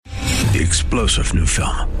The explosive new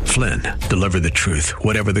film, Flynn, deliver the truth,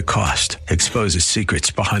 whatever the cost, exposes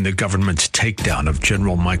secrets behind the government's takedown of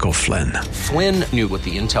General Michael Flynn. Flynn knew what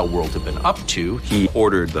the intel world had been up to. He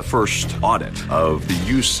ordered the first audit of the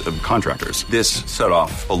use of contractors. This set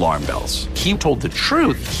off alarm bells. He told the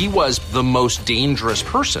truth. He was the most dangerous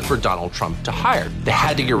person for Donald Trump to hire. They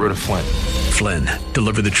had to get rid of Flynn. Flynn,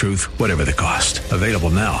 deliver the truth, whatever the cost. Available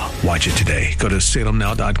now. Watch it today. Go to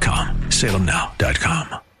salemnow.com.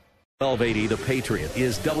 salemnow.com. 1280 The Patriot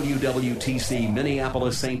is WWTC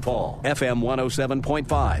Minneapolis St. Paul, FM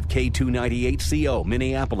 107.5, K298CO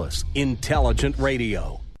Minneapolis, Intelligent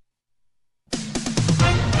Radio.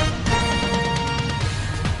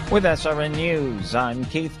 With SRN News, I'm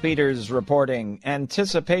Keith Peters reporting.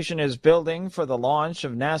 Anticipation is building for the launch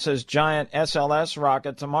of NASA's giant SLS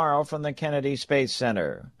rocket tomorrow from the Kennedy Space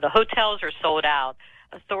Center. The hotels are sold out.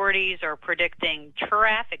 Authorities are predicting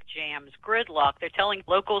traffic jams, gridlock. They're telling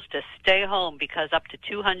locals to stay home because up to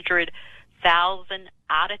 200,000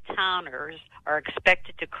 out-of-towners are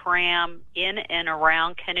expected to cram in and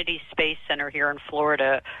around Kennedy Space Center here in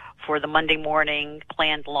Florida for the Monday morning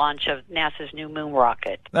planned launch of NASA's new moon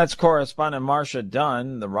rocket. That's correspondent Marcia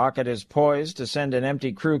Dunn. The rocket is poised to send an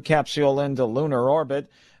empty crew capsule into lunar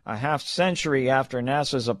orbit a half century after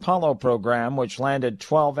NASA's Apollo program, which landed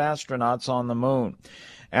 12 astronauts on the moon.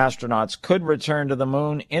 Astronauts could return to the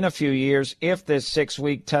moon in a few years if this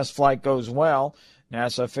 6-week test flight goes well.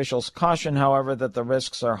 NASA officials caution, however, that the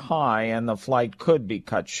risks are high and the flight could be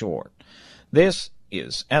cut short. This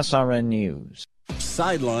is SRN News.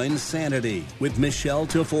 Sideline Sanity with Michelle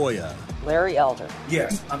Tafoya. Larry Elder.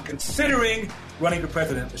 Yes, I'm considering running for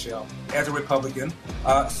president, Michelle, as a Republican.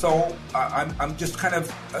 So I'm just kind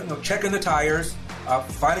of checking the tires,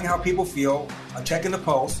 finding how people feel, checking the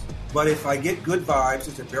pulse. But if I get good vibes,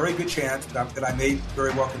 it's a very good chance that I may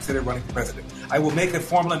very well consider running for president. I will make a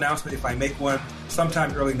formal announcement if I make one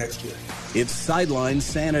sometime early next year. It's Sideline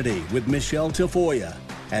Sanity with Michelle Tafoya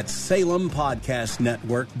at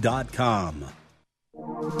SalemPodcastNetwork.com.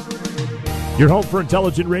 Your home for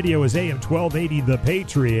intelligent radio is AM 1280 The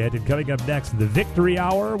Patriot. And coming up next, the Victory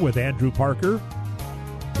Hour with Andrew Parker.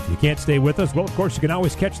 If you can't stay with us, well, of course, you can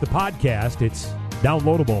always catch the podcast. It's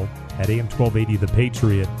downloadable at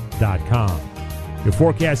am1280thepatriot.com. Your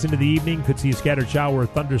forecast into the evening could see a scattered shower or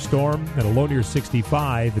thunderstorm and a low near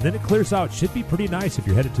 65. And then it clears out. Should be pretty nice if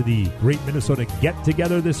you're headed to the Great Minnesota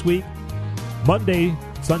Get-Together this week. Monday,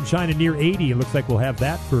 sunshine and near 80. It looks like we'll have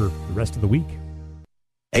that for the rest of the week.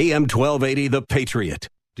 AM 1280 The Patriot.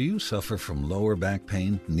 Do you suffer from lower back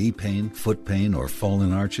pain, knee pain, foot pain, or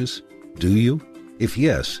fallen arches? Do you? If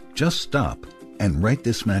yes, just stop and write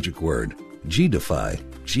this magic word, G-Defy,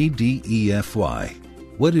 G-D-E-F-Y.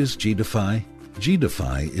 What is G-Defy?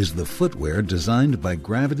 G-Defy is the footwear designed by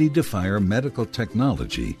Gravity Defier Medical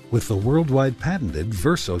Technology with the worldwide patented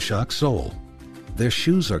VersoShock sole. Their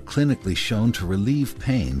shoes are clinically shown to relieve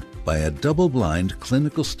pain by a double-blind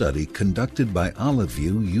clinical study conducted by Olive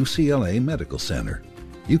View UCLA Medical Center.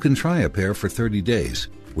 You can try a pair for 30 days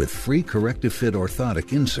with free corrective fit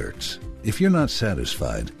orthotic inserts. If you're not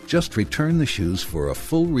satisfied, just return the shoes for a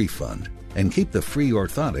full refund and keep the free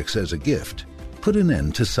orthotics as a gift. Put an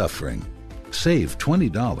end to suffering. Save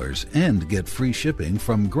 $20 and get free shipping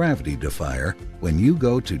from Gravity Defier when you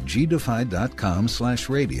go to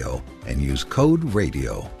gdefy.com/radio and use code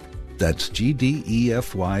RADIO. That's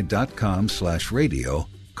gdefy.com/radio,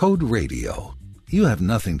 code RADIO. You have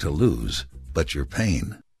nothing to lose but your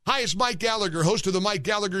pain. Hi, it's Mike Gallagher, host of The Mike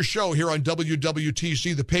Gallagher Show here on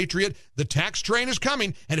WWTC The Patriot. The tax train is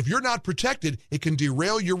coming, and if you're not protected, it can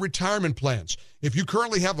derail your retirement plans. If you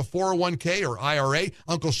currently have a 401k or IRA,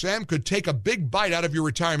 Uncle Sam could take a big bite out of your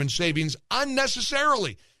retirement savings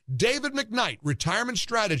unnecessarily. David McKnight, retirement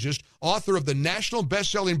strategist, author of the national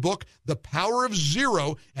best-selling book, The Power of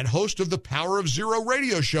Zero, and host of the Power of Zero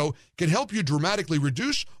radio show, can help you dramatically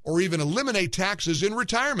reduce or even eliminate taxes in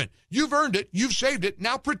retirement. You've earned it. You've saved it.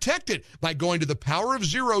 Now protect it by going to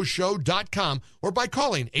thepowerofzeroshow.com or by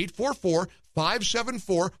calling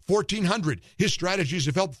 844-574-1400. His strategies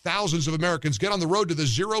have helped thousands of Americans get on the road to the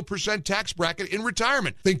 0% tax bracket in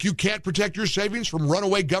retirement. Think you can't protect your savings from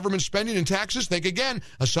runaway government spending and taxes? Think again.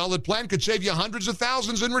 A solid plan could save you hundreds of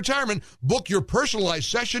thousands in retirement. Book your personalized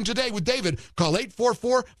session today with David. Call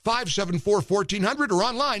 844-574-1400 or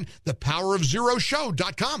online,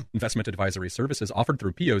 thepowerofzeroshow.com. Investment advisory services offered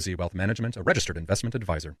through POZ Wealth Management, a registered investment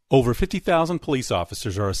advisor. Over 50,000 police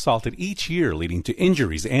officers are assaulted each year, leading to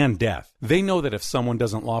injuries and death. They know that if someone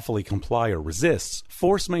doesn't lawfully comply or resists,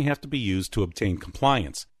 force may have to be used to obtain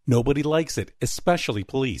compliance. Nobody likes it, especially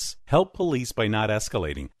police. Help police by not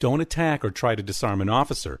escalating. Don't attack or try to disarm an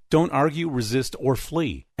officer. Don't argue, resist, or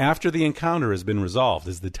flee. After the encounter has been resolved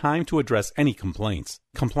is the time to address any complaints.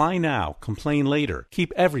 Comply now, complain later.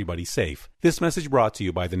 Keep everybody safe. This message brought to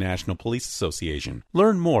you by the National Police Association.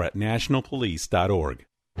 Learn more at nationalpolice.org.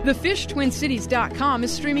 TheFishTwinCities.com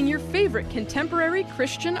is streaming your favorite contemporary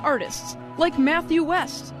Christian artists like Matthew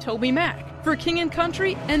West, Toby Mac, For King and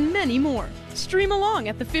Country, and many more. Stream along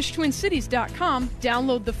at TheFishTwinCities.com,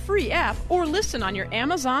 download the free app, or listen on your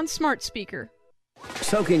Amazon smart speaker.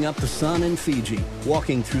 Soaking up the sun in Fiji,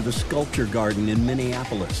 walking through the sculpture garden in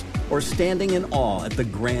Minneapolis, or standing in awe at the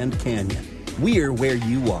Grand Canyon. We're where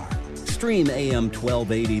you are. Stream AM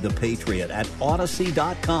 1280 The Patriot at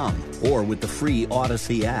Odyssey.com or with the free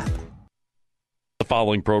Odyssey app. The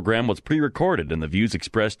following program was pre-recorded and the views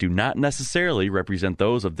expressed do not necessarily represent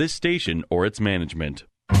those of this station or its management.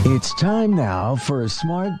 It's time now for a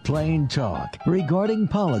smart, plain talk regarding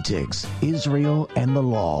politics, Israel, and the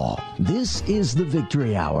law. This is the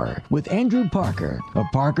Victory Hour with Andrew Parker of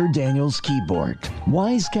Parker Daniels Keyboard.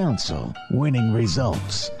 Wise counsel, winning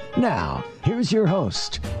results. Now, here's your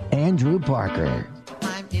host, Andrew Parker.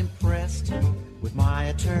 I'm impressed with my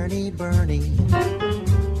attorney, Bernie.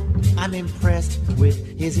 I'm impressed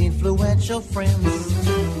with his influential friends.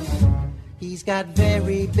 He's got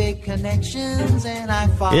very big connections, and I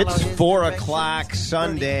follow It's his 4 o'clock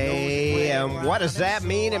Sunday, and what does that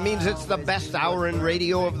mean? It means it's the best hour in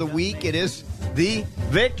radio of the week. It is the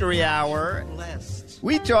Victory Hour.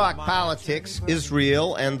 We talk politics,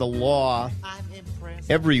 Israel, and the law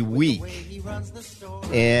every week.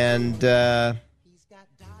 And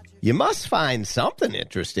you must find something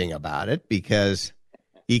interesting about it, because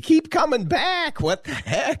you keep coming back. What the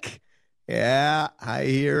heck? Yeah, I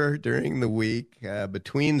hear during the week,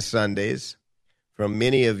 between Sundays, from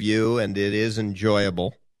many of you, and it is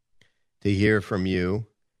enjoyable to hear from you,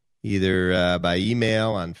 either by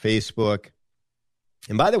email, on Facebook.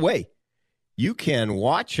 And by the way, you can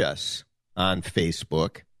watch us on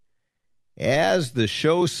Facebook as the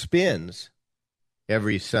show spins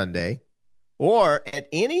every Sunday, or at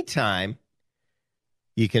any time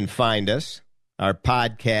you can find us, our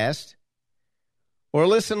podcast, or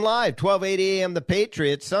listen live, 1280 a.m. The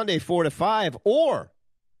Patriot, Sunday 4 to 5, or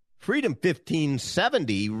Freedom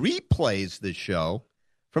 1570 replays the show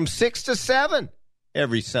from 6 to 7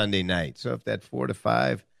 every Sunday night. So if that 4 to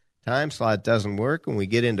 5 time slot doesn't work when we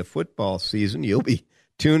get into football season, you'll be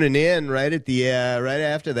tuning in right at the right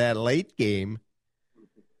after that late game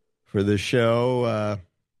for the show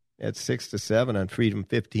at 6 to 7 on Freedom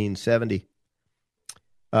 1570.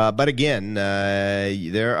 But again,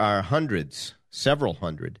 there are several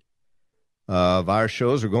hundred of our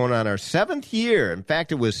shows. We're going on our 7th year. In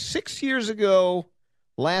fact, it was 6 years ago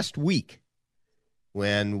last week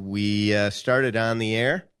when we started on the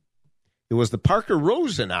air. It was the Parker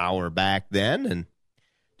Rosen Hour back then, and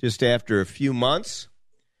just after a few months,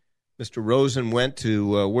 Mr. Rosen went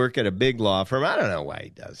to work at a big law firm. I don't know why he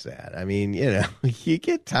does that. I mean, you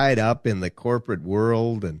get tied up in the corporate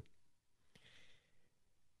world, and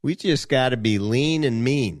we just got to be lean and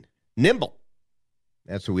mean, nimble.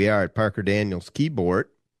 That's what we are at Parker Daniels Keyboard.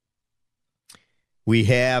 We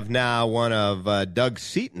have now one of Doug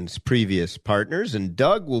Seaton's previous partners, and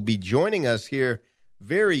Doug will be joining us here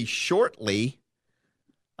very shortly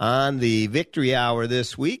on the Victory Hour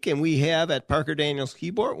this week. And we have at Parker Daniels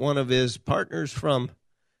Keyboard one of his partners from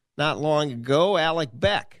not long ago, Alec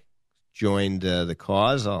Beck, joined the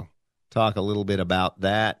cause. I'll talk a little bit about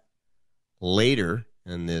that later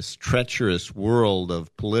in this treacherous world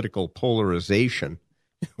of political polarization.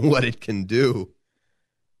 What it can do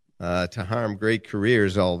to harm great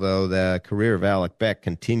careers, although the career of Alec Beck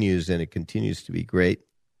continues, and it continues to be great.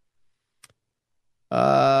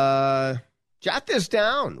 Jot this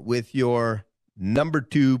down with your number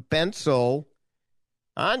 2 pencil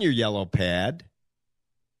on your yellow pad.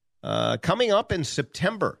 Coming up in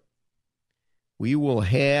September, we will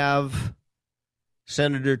have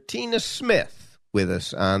Senator Tina Smith with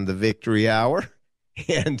us on the Victory Hour,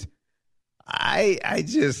 and I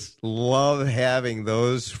just love having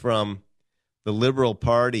those from the Liberal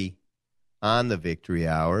Party on the Victory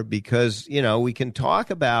Hour because, we can talk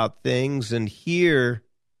about things and hear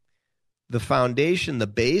the foundation, the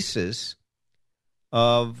basis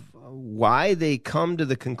of why they come to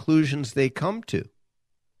the conclusions they come to.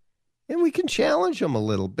 And we can challenge them a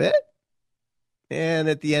little bit. And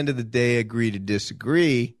at the end of the day, agree to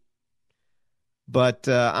disagree. But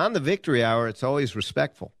on the Victory Hour, it's always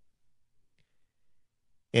respectful.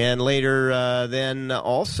 And later, then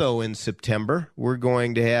also in September, we're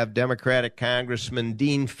going to have Democratic Congressman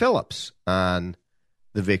Dean Phillips on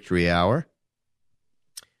the Victory Hour.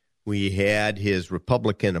 We had his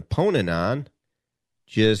Republican opponent on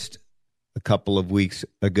just a couple of weeks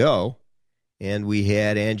ago, and we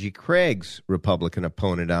had Angie Craig's Republican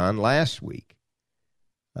opponent on last week,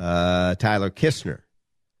 Tyler Kistner.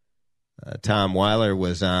 Tom Weiler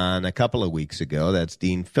was on a couple of weeks ago. That's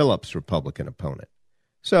Dean Phillips' Republican opponent.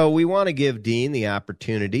 So we want to give Dean the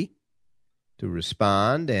opportunity to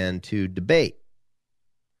respond and to debate.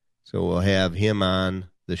 So we'll have him on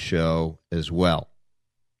the show as well.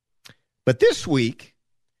 But this week,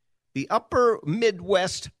 the Upper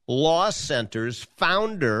Midwest Law Center's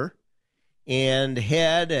founder and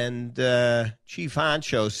head and chief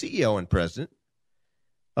honcho, CEO and president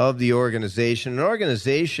of the organization, an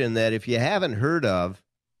organization that, if you haven't heard of,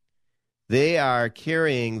 they are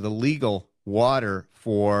carrying the legal water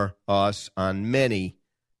for us on many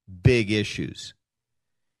big issues.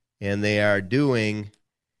 And they are doing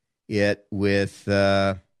it with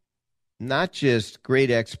not just great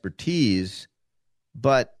expertise,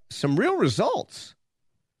 but some real results.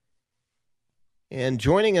 And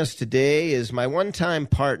joining us today is my one-time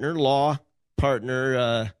law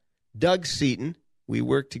partner, Doug Seaton. We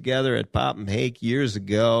worked together at Popham Hake years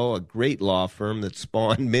ago, a great law firm that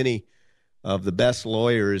spawned many of the best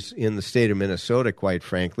lawyers in the state of Minnesota, quite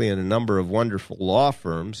frankly, and a number of wonderful law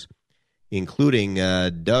firms, including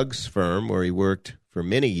Doug's firm, where he worked for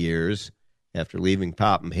many years after leaving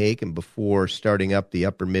Popham Hake and before starting up the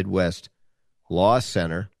Upper Midwest Law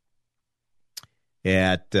Center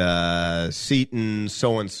at Seaton,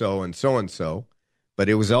 so-and-so, and so-and-so, but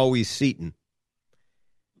it was always Seaton.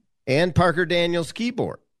 And Parker Daniels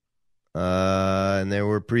Keyboard. And there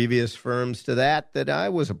were previous firms to that I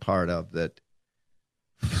was a part of that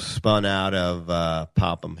spun out of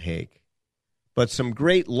Popham Hake. But some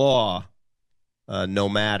great law, no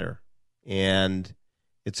matter. And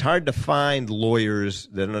it's hard to find lawyers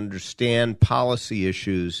that understand policy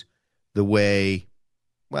issues the way,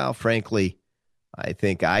 well, frankly, I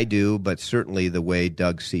think I do, but certainly the way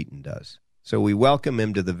Doug Seaton does. So we welcome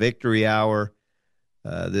him to the Victory Hour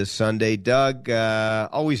this Sunday. Doug,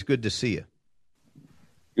 always good to see you.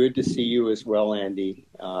 Good to see you as well, Andy.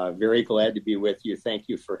 Very glad to be with you. Thank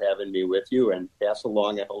you for having me with you, and pass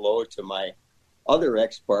along a hello to my other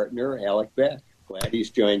ex-partner, Alec Beck. Glad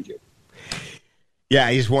he's joined you. Yeah,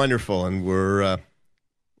 he's wonderful, and we're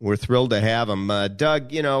thrilled to have him.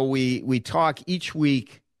 Doug, you know, we talk each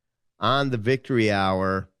week on the Victory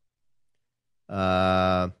Hour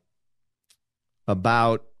about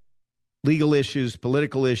legal issues,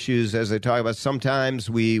 political issues. As I talk about, sometimes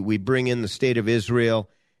we bring in the state of Israel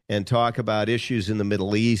and talk about issues in the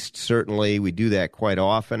Middle East. Certainly, we do that quite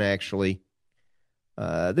often, actually.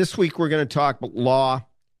 This week, we're going to talk law,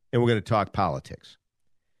 and we're going to talk politics.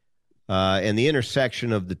 And the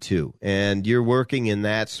intersection of the two. And you're working in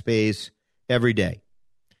that space every day,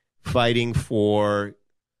 fighting for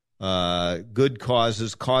good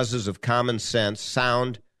causes of common sense,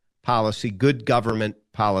 sound policy, good government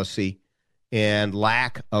policy, and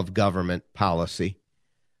lack of government policy,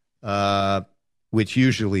 which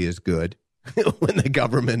usually is good when the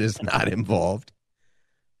government is not involved.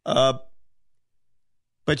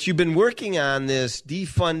 But you've been working on this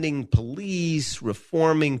defunding police,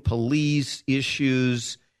 reforming police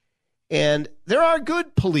issues, and there are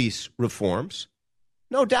good police reforms,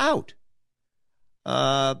 no doubt.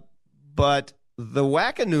 But the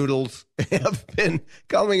whack-a-noodles have been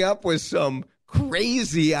coming up with some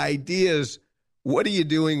crazy ideas. What are you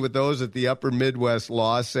doing with those at the Upper Midwest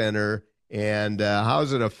Law Center, and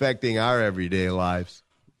how's it affecting our everyday lives?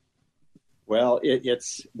 Well,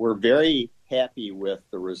 we're very happy with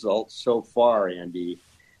the results so far, Andy,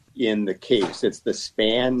 in the case. It's the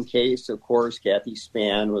Spann case, of course. Kathy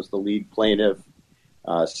Spann was the lead plaintiff.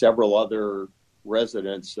 Several other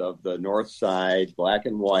residents of the North Side, black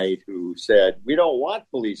and white, who said, we don't want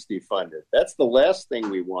police defunded. That's the last thing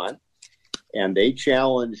we want. And they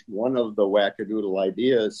challenged one of the wackadoodle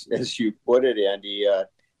ideas, as you put it, Andy,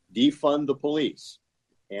 defund the police.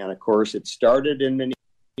 And, of course, it started in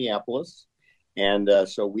Minneapolis. And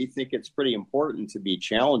so we think it's pretty important to be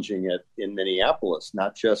challenging it in Minneapolis,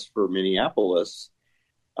 not just for Minneapolis,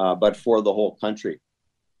 but for the whole country.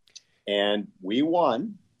 And we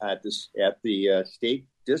won at the state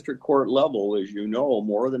district court level, as you know,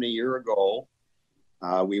 more than a year ago.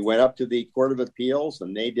 We went up to the Court of Appeals,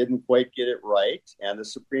 and they didn't quite get it right. And the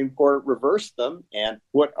Supreme Court reversed them and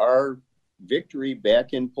put our victory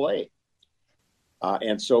back in play.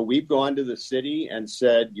 And so we've gone to the city and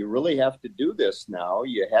said, you really have to do this now.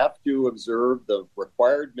 You have to observe the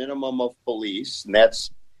required minimum of police, and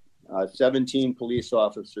that's 17 police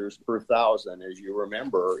officers per 1,000, as you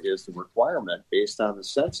remember, is the requirement based on the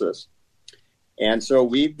census. And so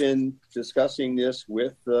we've been discussing this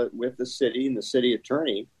with the city and the city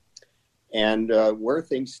attorney. And where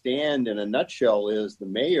things stand in a nutshell is the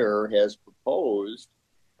mayor has proposed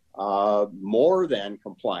more than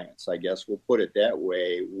compliance, I guess we'll put it that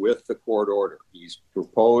way, with the court order. He's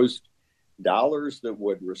proposed dollars that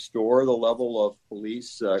would restore the level of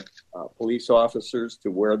police officers to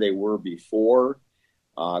where they were before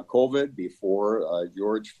COVID, before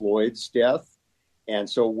George Floyd's death. And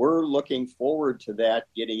so we're looking forward to that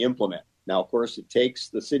getting implemented. Now, of course, it takes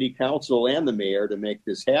the city council and the mayor to make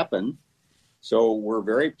this happen. So we're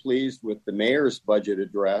very pleased with the mayor's budget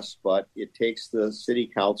address, but it takes the city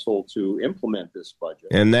council to implement this budget.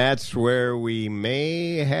 And that's where we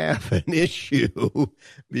may have an issue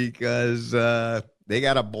because they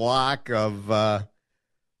got a block of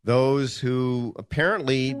those who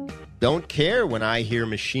apparently don't care when I hear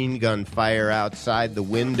machine gun fire outside the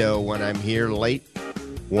window when I'm here late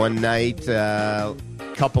one night a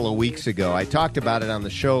couple of weeks ago. I talked about it on the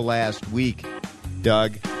show last week,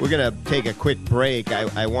 Doug. We're going to take a quick break.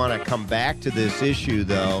 I want to come back to this issue,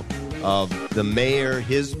 though, of the mayor,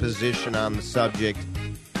 his position on the subject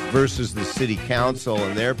versus the city council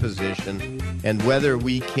and their position, and whether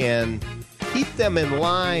we can keep them in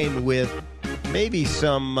line with maybe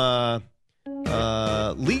some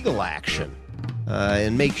legal action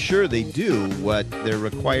and make sure they do what they're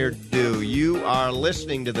required to do. You are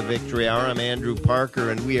listening to the Victory Hour. I'm Andrew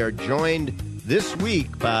Parker, and we are joined this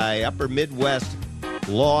week by Upper Midwest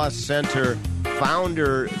Law Center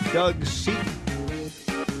founder Doug Seaton,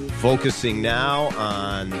 focusing now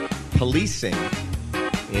on policing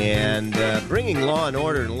and bringing law and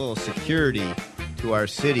order and a little security to our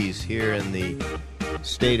cities here in the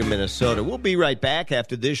state of Minnesota. We'll be right back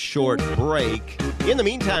after this short break. In the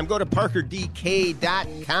meantime, go to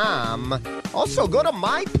parkerdk.com. Also, go to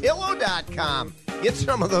mypillow.com. Get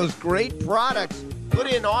some of those great products.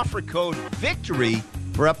 Put in offer code VICTORY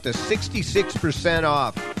for up to 66%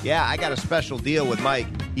 off. Yeah, I got a special deal with Mike.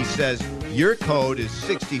 He says your code is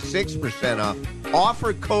 66% off.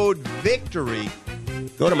 Offer code VICTORY.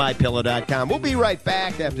 Go to mypillow.com. We'll be right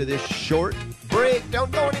back after this short break.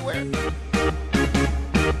 Don't go anywhere.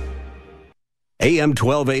 AM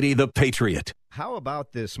 1280, The Patriot. How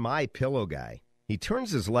about this MyPillow guy? He turns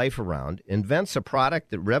his life around, invents a product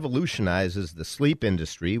that revolutionizes the sleep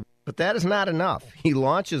industry, but that is not enough. He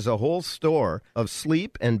launches a whole store of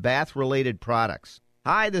sleep and bath-related products.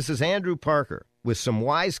 Hi, this is Andrew Parker with some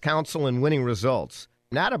wise counsel and winning results.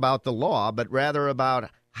 Not about the law, but rather about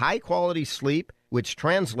high-quality sleep, which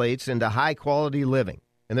translates into high-quality living.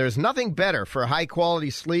 And there's nothing better for high-quality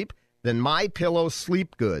sleep than MyPillow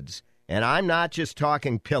sleep goods. And I'm not just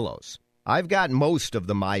talking pillows. I've got most of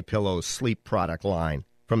the MyPillow sleep product line,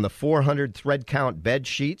 from the 400 thread count bed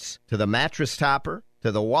sheets to the mattress topper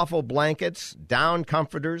to the waffle blankets, down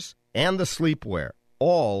comforters, and the sleepwear,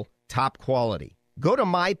 all top quality. Go to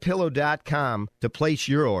mypillow.com to place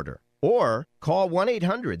your order or call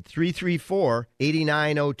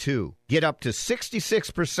 1-800-334-8902. Get up to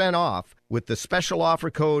 66% off with the special offer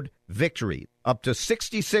code VICTORY. Up to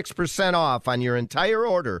 66% off on your entire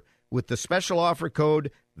order with the special offer code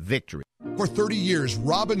VICTORY. For 30 years,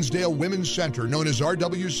 Robbinsdale Women's Center, known as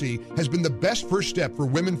RWC, has been the best first step for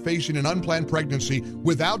women facing an unplanned pregnancy.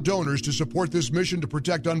 Without donors to support this mission to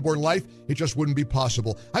protect unborn life, it just wouldn't be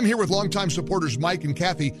possible. I'm here with longtime supporters Mike and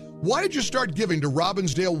Kathy. Why did you start giving to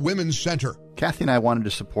Robbinsdale Women's Center? Kathy and I wanted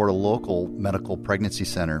to support a local medical pregnancy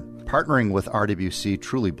center. Partnering with RWC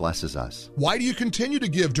truly blesses us. Why do you continue to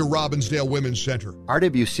give to Robbinsdale Women's Center?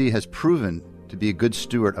 RWC has proven to be a good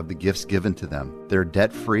steward of the gifts given to them. They're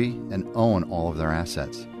debt-free and own all of their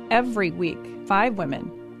assets. Every week, 5 women,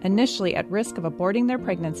 initially at risk of aborting their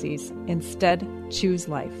pregnancies, instead choose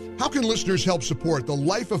life. How can listeners help support the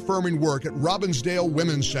life-affirming work at Robbinsdale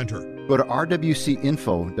Women's Center? Go to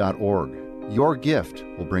rwcinfo.org. Your gift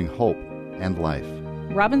will bring hope and life.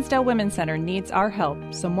 Robbinsdale Women's Center needs our help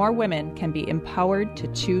so more women can be empowered to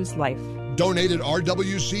choose life. Donate at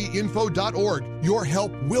rwcinfo.org. Your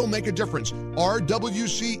help will make a difference.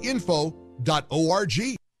 rwcinfo.org.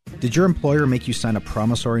 Did your employer make you sign a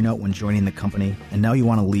promissory note when joining the company, and now you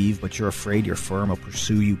want to leave, but you're afraid your firm will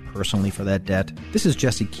pursue you personally for that debt? This is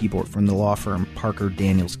Jesse Keyboard from the law firm Parker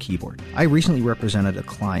Daniels Keyboard. I recently represented a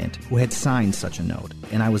client who had signed such a note,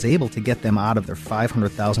 and I was able to get them out of their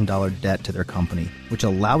 $500,000 debt to their company, which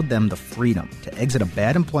allowed them the freedom to exit a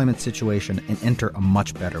bad employment situation and enter a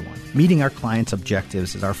much better one. Meeting our clients'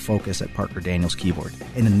 objectives is our focus at Parker Daniels Keyboard,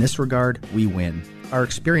 and in this regard, we win. Our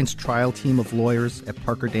experienced trial team of lawyers at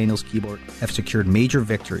Parker Daniels Keyboard have secured major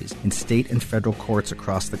victories in state and federal courts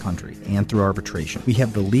across the country and through arbitration. We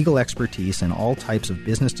have the legal expertise in all types of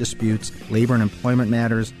business disputes, labor and employment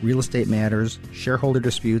matters, real estate matters, shareholder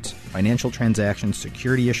disputes, financial transactions,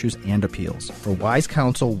 security issues, and appeals. For wise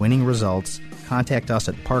counsel, winning results, contact us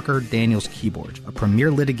at Parker Daniels Keyboard, a premier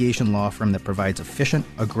litigation law firm that provides efficient,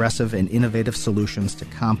 aggressive, and innovative solutions to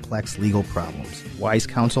complex legal problems. Wise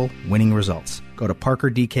counsel, winning results. Go to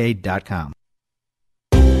parkerdk.com.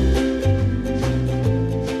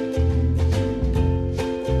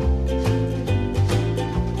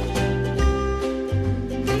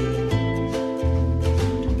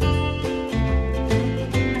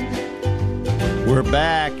 We're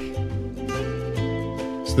back.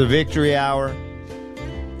 It's the Victory Hour.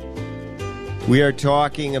 We are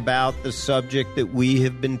talking about the subject that we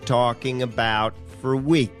have been talking about for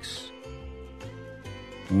weeks.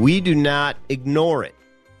 We do not ignore it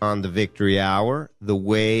on the Victory Hour the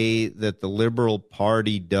way that the Liberal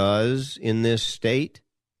Party does in this state,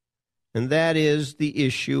 and that is the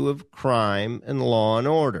issue of crime and law and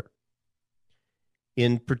order.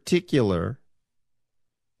 In particular,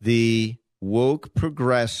 the woke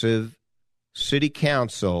progressive city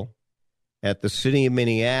council at the city of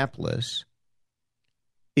Minneapolis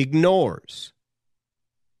ignores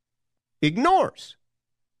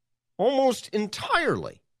almost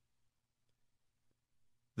entirely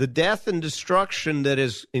the death and destruction that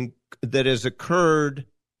has occurred,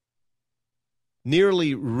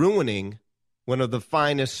 nearly ruining one of the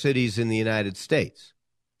finest cities in the United States,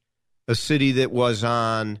 a city that was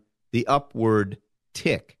on the upward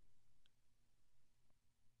tick.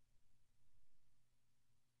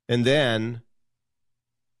 And then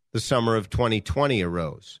the summer of 2020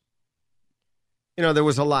 arose. You know, there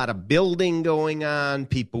was a lot of building going on.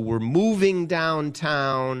 People were moving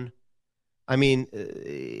downtown. I mean,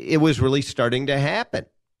 it was really starting to happen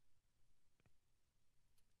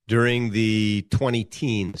during the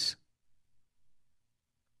 2010s.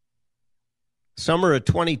 Summer of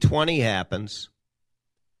 2020 happens.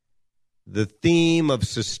 The theme of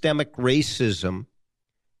systemic racism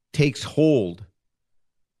takes hold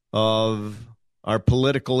of our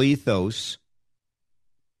political ethos,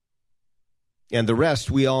 and the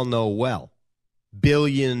rest we all know well. $1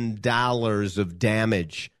 billion of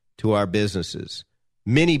damage to our businesses.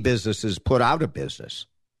 Many businesses put out of business.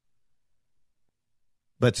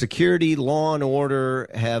 But security, law, and order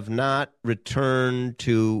have not returned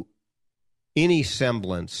to any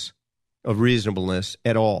semblance of reasonableness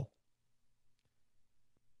at all.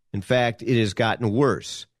 In fact, it has gotten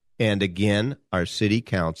worse. And again, our city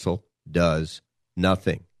council does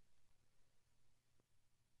nothing.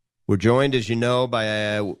 We're joined, as you know,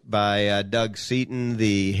 by Doug Seaton,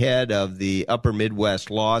 the head of the Upper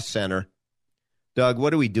Midwest Law Center. Doug,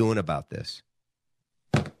 what are we doing about this?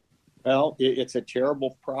 Well, it's a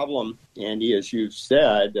terrible problem, Andy, as you've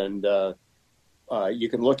said, and you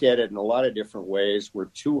can look at it in a lot of different ways. We're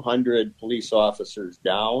 200 police officers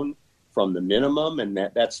down from the minimum, and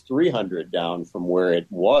that's 300 down from where it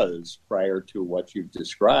was prior to what you've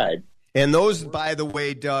described. And those, by the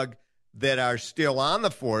way, Doug, that are still on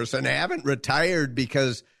the force and haven't retired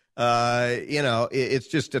because, it's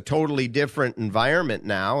just a totally different environment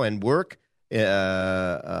now and work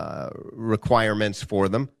requirements for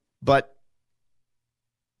them. But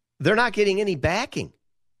they're not getting any backing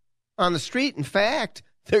on the street. In fact,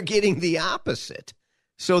 they're getting the opposite,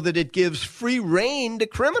 so that it gives free rein to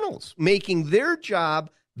criminals, making their job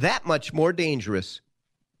that much more dangerous.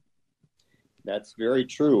 That's very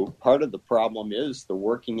true. Part of the problem is the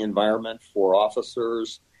working environment for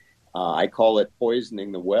officers. I call it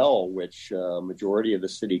poisoning the well, which a majority of the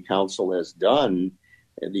city council has done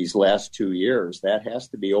in these last 2 years. That has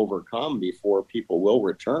to be overcome before people will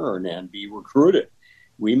return and be recruited.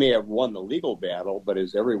 We may have won the legal battle, but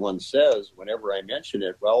as everyone says, whenever I mention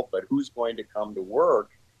it, well, but who's going to come to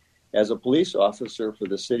work as a police officer for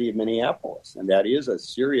the city of Minneapolis? And that is a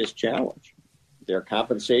serious challenge. Their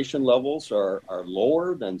compensation levels are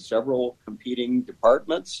lower than several competing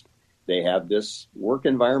departments. They have this work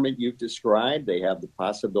environment you've described. They have the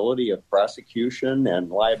possibility of prosecution and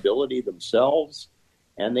liability themselves,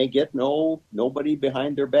 and they get nobody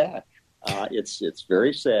behind their back. It's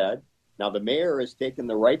very sad. Now, the mayor has taken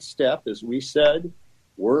the right step, as we said.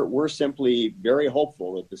 We're simply very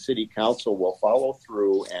hopeful that the city council will follow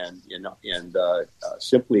through and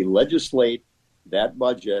simply legislate that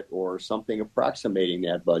budget or something approximating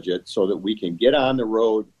that budget so that we can get on the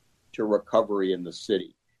road to recovery in the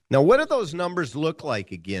city. Now, what do those numbers look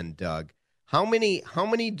like again, Doug? How many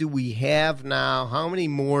do we have now? How many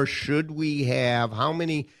more should we have? How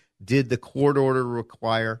many did the court order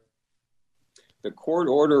require? The court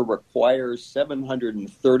order requires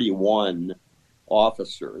 731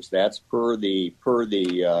 officers. That's per the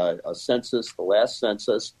census, the last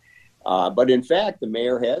census. But in fact, the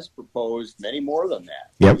mayor has proposed many more than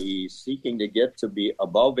that. Yep. He's seeking to get to be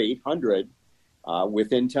above 800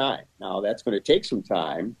 within time. Now, that's going to take some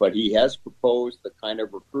time, but he has proposed the kind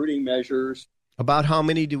of recruiting measures. About how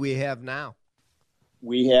many do we have now?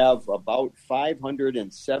 We have about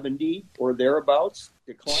 570 or thereabouts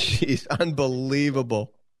declining. Jeez,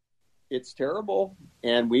 unbelievable. It's terrible,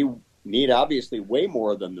 and we need obviously way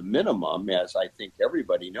more than the minimum, as I think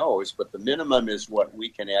everybody knows, but the minimum is what we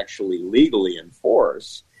can actually legally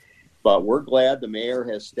enforce. But we're glad the mayor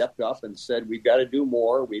has stepped up and said we've got to do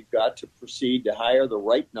more. We've got to proceed to hire the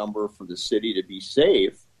right number for the city to be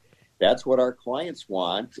safe. That's what our clients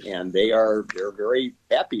want, and they're very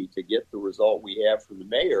happy to get the result we have from the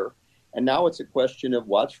mayor. And now it's a question of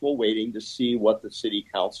watchful waiting to see what the city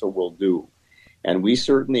council will do. And we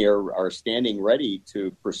certainly are standing ready to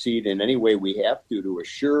proceed in any way we have to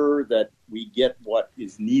assure that we get what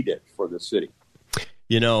is needed for the city.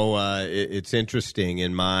 You know, it's interesting.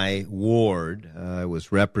 In my ward, I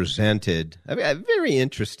was represented. Very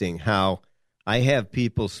interesting how I have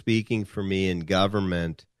people speaking for me in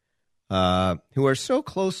government who are so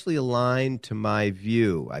closely aligned to my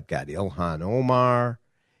view. I've got Ilhan Omar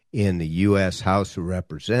in the U.S. House of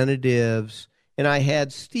Representatives, and I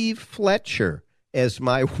had Steve Fletcher as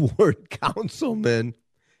my ward councilman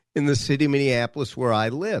in the city of Minneapolis where I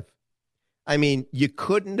live. I mean, you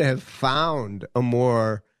couldn't have found a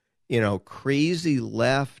more, crazy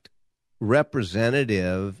left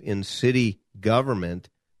representative in city government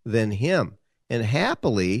than him. And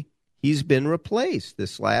happily, he's been replaced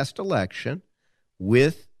this last election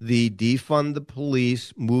with the defund the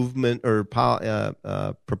police movement or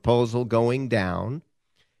proposal going down.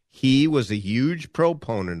 He was a huge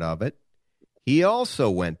proponent of it. He also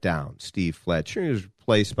went down, Steve Fletcher. He was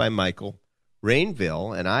replaced by Michael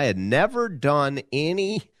Rainville, and I had never done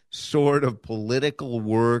any sort of political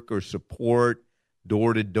work or support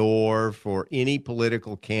door-to-door for any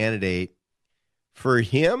political candidate. For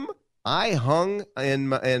him, I hung in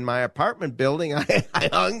my apartment building, I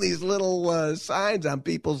hung these little signs on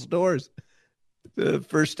people's doors. The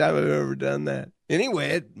first time I've ever done that. Anyway,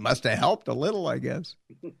 it must have helped a little, I guess.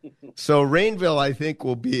 So Rainville, I think,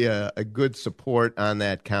 will be a good support on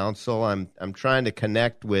that council. I'm trying to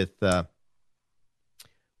connect with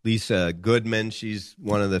Lisa Goodman. She's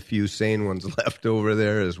one of the few sane ones left over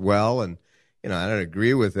there as well. And, I don't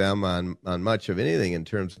agree with them on much of anything in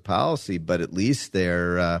terms of policy, but at least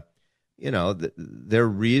they're, they're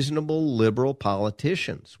reasonable liberal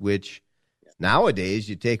politicians, which nowadays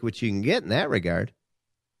you take what you can get in that regard.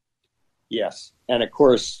 Yes. And of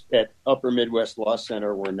course, at Upper Midwest Law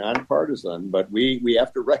Center, we're nonpartisan, but we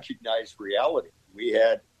have to recognize reality. We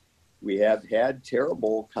have had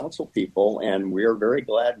terrible council people, and we are very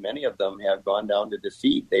glad many of them have gone down to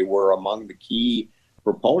defeat. They were among the key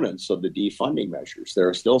proponents of the defunding measures. There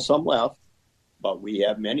are still some left, but we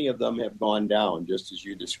have many of them have gone down, just as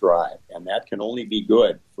you described, and that can only be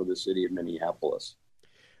good for the city of Minneapolis.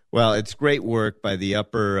 Well, it's great work by the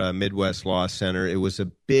Upper Midwest Law Center. It was a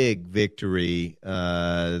big victory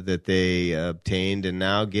that they obtained, and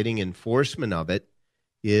now getting enforcement of it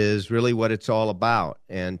is really what it's all about,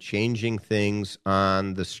 and changing things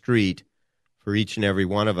on the street for each and every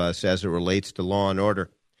one of us as it relates to law and order.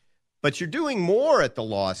 But you're doing more at the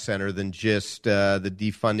Law Center than just the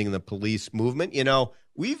defunding the police movement.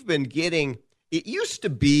 We've been getting – it used to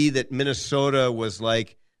be that Minnesota was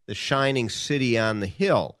like the shining city on the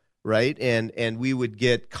hill, right? And we would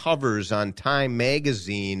get covers on Time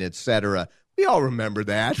Magazine, et cetera. We all remember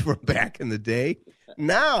that from back in the day.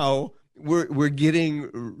 Now – We're getting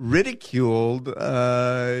ridiculed,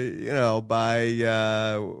 by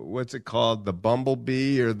what's it called, the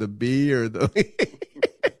bumblebee or the bee or the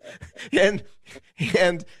and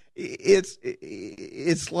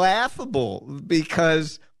it's laughable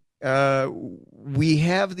because we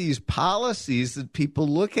have these policies that people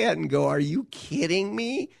look at and go, "Are you kidding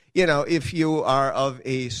me?" If you are of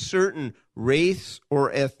a certain race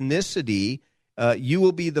or ethnicity, you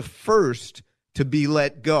will be the first to be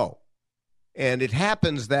let go. And it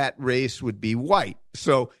happens that race would be white.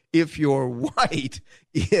 So if you're white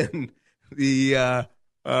in the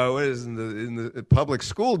in the public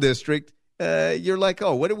school district, you're like,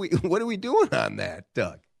 oh, what are we doing on that,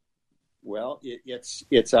 Doug? Well,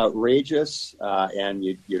 it's outrageous, and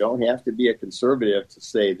you don't have to be a conservative to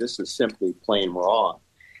say this is simply plain wrong.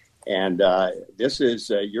 And this is,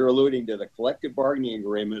 you're alluding to the collective bargaining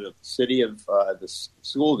agreement of the city of the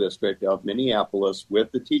school district of Minneapolis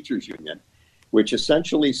with the teachers union, which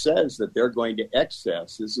essentially says that they're going to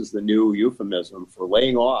excess. This is the new euphemism for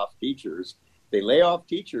laying off teachers. They lay off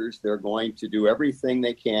teachers, they're going to do everything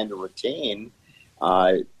they can to retain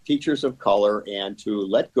teachers of color and to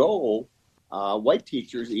let go white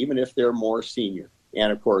teachers, even if they're more senior.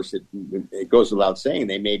 And of course, it goes without saying,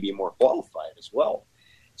 they may be more qualified as well.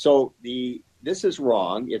 So this is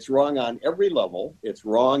wrong. It's wrong on every level. It's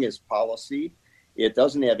wrong as policy. It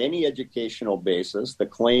doesn't have any educational basis. The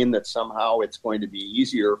claim that somehow it's going to be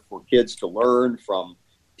easier for kids to learn from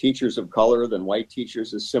teachers of color than white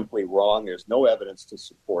teachers is simply wrong. There's no evidence to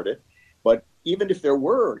support it. But even if there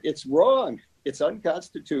were, it's wrong. It's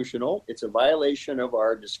unconstitutional. It's a violation of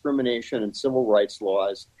our discrimination and civil rights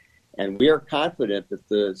laws. And we are confident that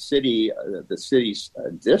the city's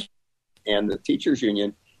district and the teachers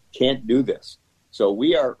union can't do this. So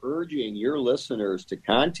we are urging your listeners to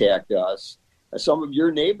contact us. Some of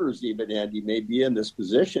your neighbors, even, Andy, may be in this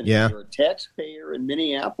position. Yeah. If you're a taxpayer in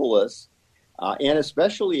Minneapolis, and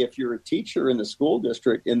especially if you're a teacher in the school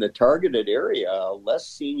district in the targeted area, a less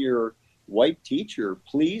senior white teacher,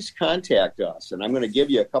 please contact us. And I'm going to give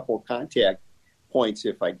you a couple of contact points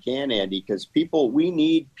if I can, Andy, because we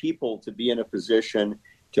need people to be in a position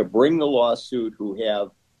to bring the lawsuit who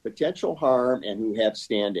have potential harm and who have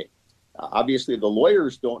standing. Obviously, the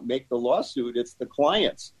lawyers don't make the lawsuit, it's the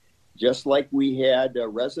clients. Just like we had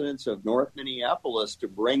residents of North Minneapolis to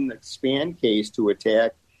bring the Spann case to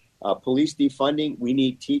attack police defunding, we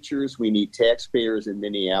need teachers, we need taxpayers in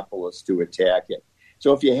Minneapolis to attack it.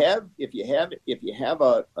 So if you have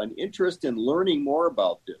an interest in learning more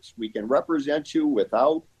about this, we can represent you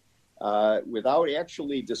without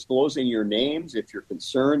actually disclosing your names if you're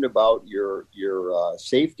concerned about your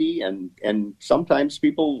safety, and sometimes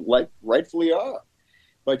people rightfully are.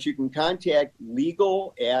 But you can contact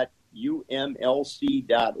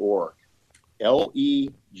legal@umlc.org,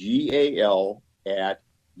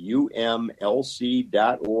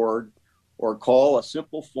 legal@umlc.org, or call a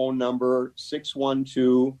simple phone number,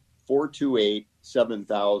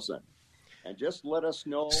 612-428-7000. And just let us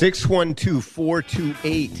know.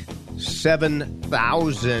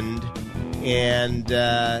 612-428-7000. And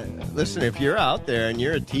listen, if you're out there and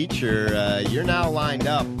you're a teacher, you're now lined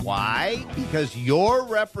up. Why? Because your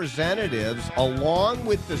representatives, along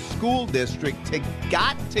with the school district,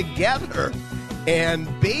 got together and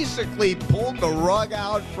basically pulled the rug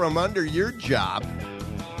out from under your job.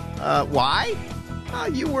 Why?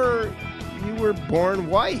 You were born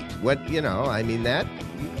white. That you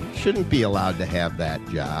shouldn't be allowed to have that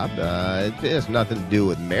job. It has nothing to do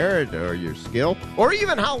with merit or your skill or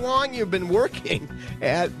even how long you've been working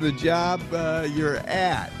at the job you're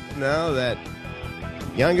at. No, that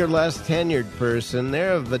younger, less tenured person,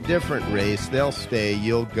 they're of a different race. They'll stay.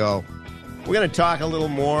 You'll go. We're going to talk a little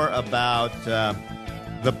more about the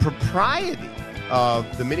propriety of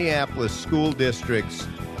the Minneapolis School District's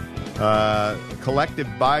collective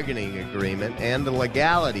bargaining agreement and the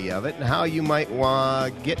legality of it and how you might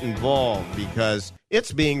get involved because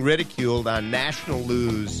it's being ridiculed on national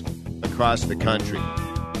news across the country.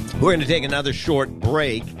 We're going to take another short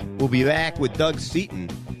break. We'll be back with Doug Seaton,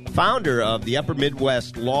 founder of the Upper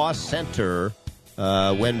Midwest Law Center,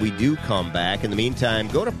 when we do come back. In the meantime,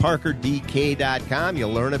 go to parkerdk.com.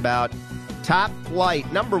 You'll learn about Top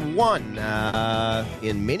Flight, number one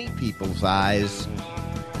in many people's eyes,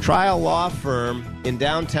 trial law firm in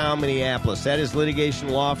downtown Minneapolis. That is litigation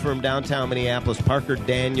law firm downtown Minneapolis, Parker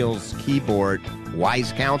Daniels Keyboard,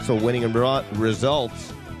 wise counsel winning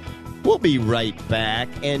results. We'll be right back,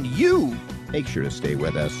 and you make sure to stay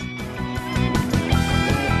with us.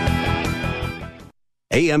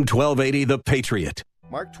 AM 1280, The Patriot.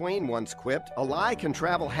 Mark Twain once quipped, "A lie can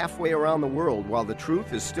travel halfway around the world while the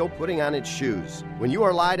truth is still putting on its shoes. When you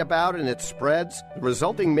are lied about and it spreads, the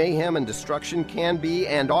resulting mayhem and destruction can be,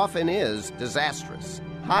 and often is, disastrous."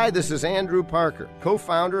 Hi, this is Andrew Parker,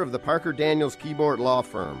 co-founder of the Parker Daniels Keyboard Law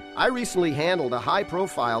Firm. I recently handled a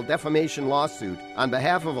high-profile defamation lawsuit on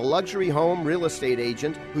behalf of a luxury home real estate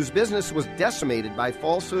agent whose business was decimated by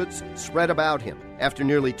falsehoods spread about him. After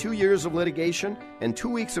nearly 2 years of litigation and 2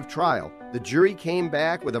 weeks of trial, the jury came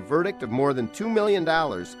back with a verdict of more than $2 million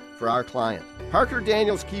for our client. Parker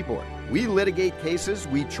Daniels Keyboard. We litigate cases,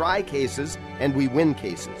 we try cases, and we win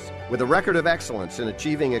cases. With a record of excellence in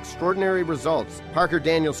achieving extraordinary results, Parker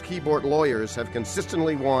Daniels Keyboard lawyers have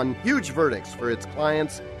consistently won huge verdicts for its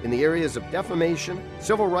clients in the areas of defamation,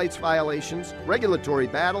 civil rights violations, regulatory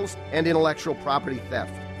battles, and intellectual property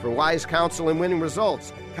theft. For wise counsel and winning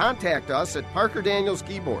results, contact us at Parker Daniels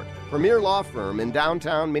Keyboard, premier law firm in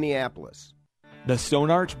downtown Minneapolis. The Stone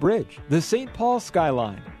Arch Bridge, the St. Paul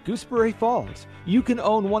skyline, Gooseberry Falls. You can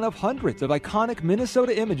own one of hundreds of iconic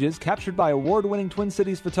Minnesota images captured by award-winning Twin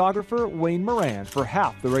Cities photographer Wayne Moran for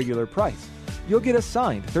half the regular price. You'll get a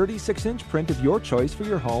signed 36-inch print of your choice for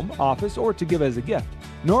your home, office, or to give as a gift.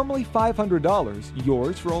 Normally $500,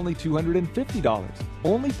 yours for only $250.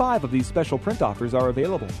 Only 5 of these special print offers are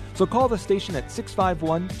available, so call the station at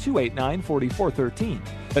 651-289-4413.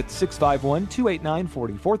 That's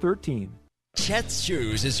 651-289-4413. Chet's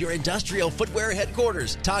Shoes is your industrial footwear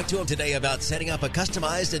headquarters. Talk to them today about setting up a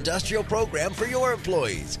customized industrial program for your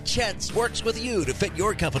employees. Chet's works with you to fit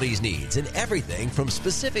your company's needs in everything from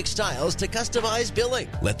specific styles to customized billing.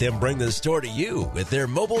 Let them bring the store to you with their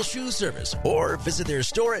mobile shoe service or visit their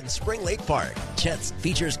store in Spring Lake Park. Chet's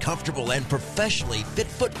features comfortable and professionally fit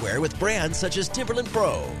footwear with brands such as Timberland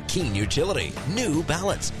Pro, Keen Utility, New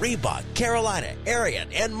Balance, Reebok, Carolina, Ariat,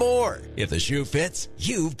 and more. If the shoe fits,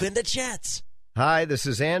 you've been to Chet's. Hi, this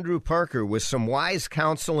is Andrew Parker with some wise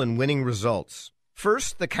counsel and winning results.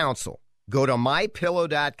 First, the counsel. Go to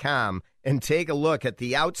mypillow.com and take a look at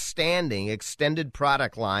the outstanding extended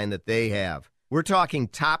product line that they have. We're talking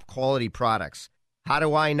top quality products. How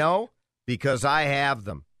do I know? Because I have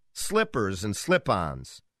them. Slippers and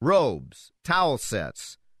slip-ons, robes, towel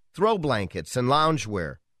sets, throw blankets, and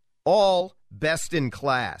loungewear. All best in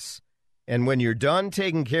class. And when you're done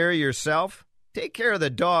taking care of yourself, take care of the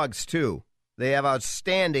dogs, too. They have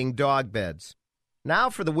outstanding dog beds.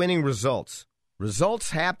 Now for the winning results.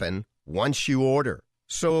 Results happen once you order.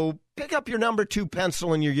 So pick up your number 2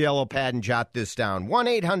 pencil and your yellow pad and jot this down.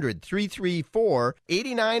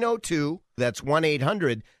 1-800-334-8902. That's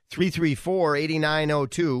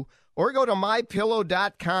 1-800-334-8902. Or go to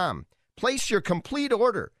mypillow.com. Place your complete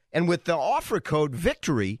order. And with the offer code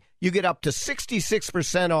VICTORY, you get up to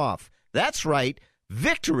 66% off. That's right,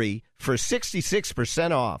 VICTORY for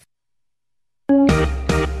 66% off.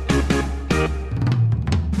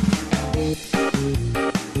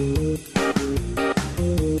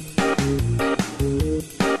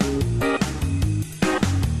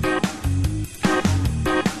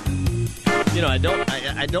 You know, I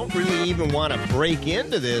don't really even want to break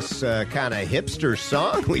into this kind of hipster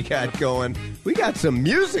song we got going. We got some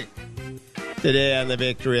music today on the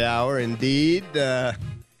Victory Hour, indeed.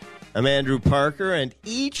 I'm Andrew Parker, and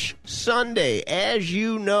each Sunday, as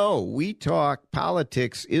you know, we talk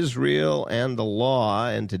politics, Israel, and the law.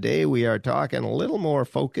 And today we are talking a little more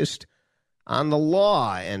focused on the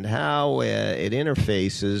law and how it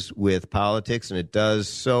interfaces with politics, and it does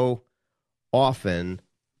so often,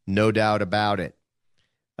 no doubt about it.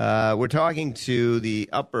 We're talking to the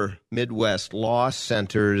Upper Midwest Law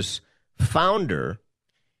Center's founder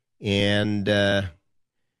and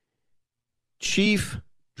chief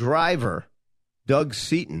driver, Doug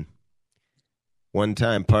Seaton,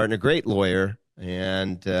 one-time partner, great lawyer,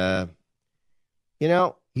 and,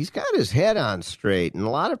 he's got his head on straight. And a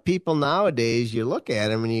lot of people nowadays, you look at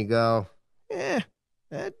him and you go, that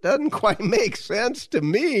doesn't quite make sense to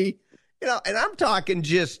me. And I'm talking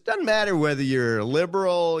just, doesn't matter whether you're a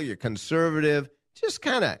liberal, you're conservative, just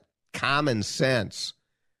kind of common sense.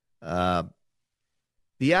 The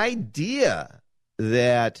idea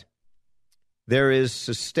that there is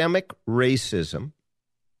systemic racism,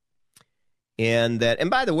 and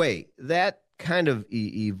by the way, that kind of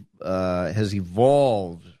has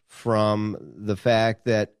evolved from the fact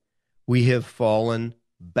that we have fallen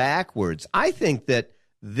backwards. I think that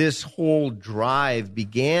this whole drive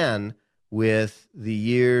began with the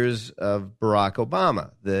years of Barack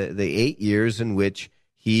Obama, the 8 years in which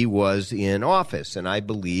he was in office, and I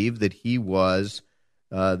believe that he was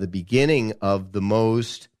the beginning of the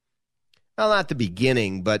most, well, not the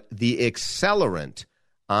beginning, but the accelerant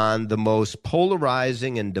on the most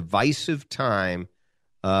polarizing and divisive time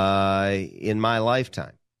in my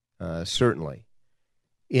lifetime, certainly,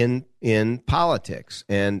 in politics.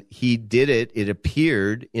 And he did it, it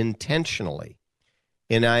appeared, intentionally.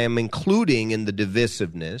 And I am including in the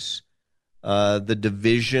divisiveness the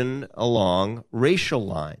division along racial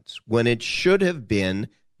lines, when it should have been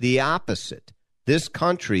the opposite. This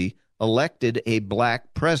country elected a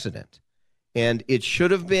black president. And it should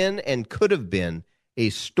have been and could have been a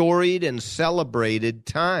storied and celebrated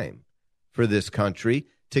time for this country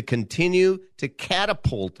to continue to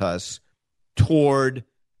catapult us toward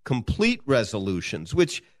complete resolutions,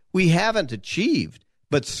 which we haven't achieved.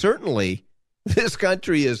 But certainly, this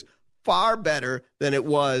country is far better than it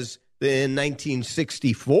was in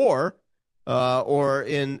 1964 or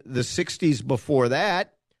in the 60s before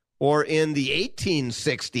that or in the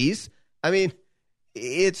 1860s. I mean,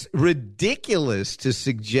 it's ridiculous to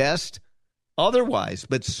suggest otherwise,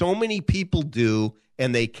 but so many people do,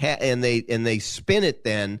 and they spin it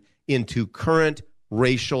then into current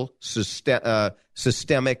racial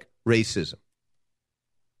systemic racism.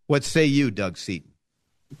 What say you, Doug Seaton?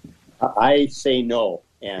 I say no,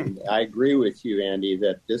 and I agree with you, Andy,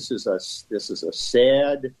 that this is a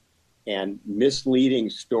sad and misleading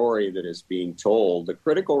story that is being told. The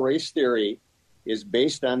critical race theory is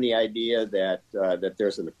based on the idea that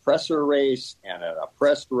there's an oppressor race and an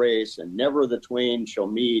oppressed race, and never the twain shall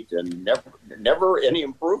meet, and never any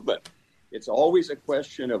improvement. It's always a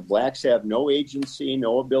question of blacks have no agency,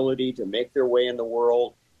 no ability to make their way in the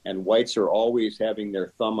world, and whites are always having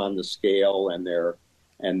their thumb on the scale and their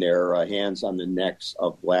hands on the necks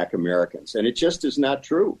of black Americans. And it just is not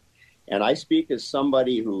true. And I speak as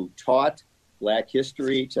somebody who taught black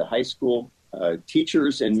history to high school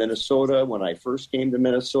teachers in Minnesota when I first came to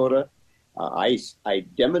Minnesota. I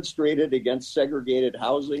demonstrated against segregated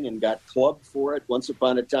housing and got clubbed for it once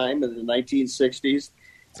upon a time in the 1960s.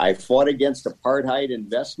 I fought against apartheid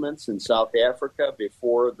investments in South Africa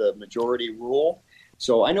before the majority rule.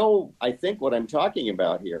 So I think what I'm talking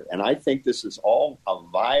about here, and I think this is all a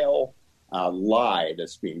vile lie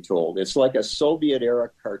that's being told. It's like a Soviet-era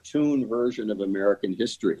cartoon version of American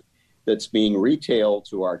history that's being retailed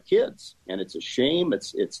to our kids. And it's a shame,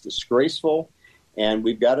 it's disgraceful, and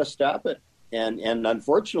we've got to stop it. And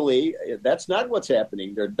unfortunately, that's not what's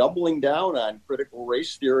happening. They're doubling down on critical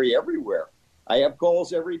race theory everywhere. I have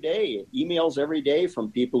calls every day, emails every day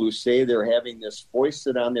from people who say they're having this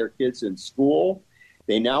foisted on their kids in school.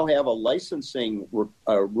 They now have a licensing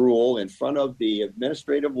rule in front of the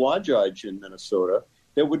administrative law judge in Minnesota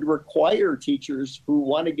that would require teachers who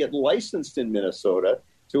want to get licensed in Minnesota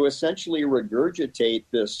to essentially regurgitate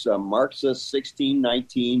this Marxist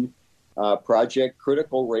 1619 Project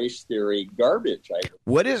Critical Race Theory garbage.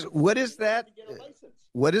 What is that?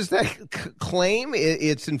 What is that claim?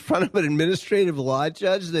 It's in front of an administrative law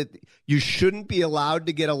judge that you shouldn't be allowed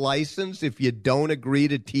to get a license if you don't agree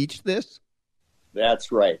to teach this?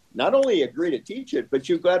 That's right. Not only agree to teach it, but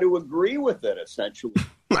you've got to agree with it, essentially.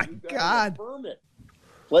 My God. Affirm it.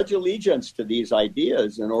 Pledge allegiance to these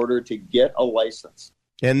ideas in order to get a license.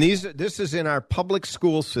 And this is in our public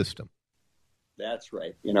school system. That's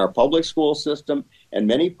right. In our public school system, and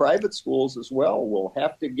many private schools as well, will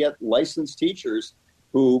have to get licensed teachers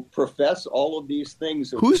who profess all of these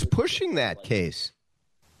things. Who's pushing that case?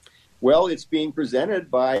 Well, it's being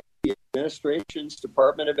presented by the administration's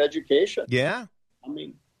Department of Education. Yeah. I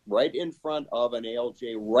mean, right in front of an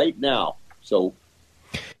ALJ right now. So,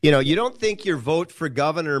 you don't think your vote for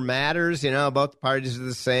governor matters, both parties are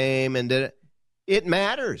the same, and it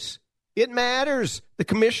matters. It matters. The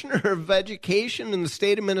commissioner of education in the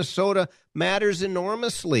state of Minnesota matters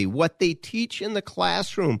enormously. What they teach in the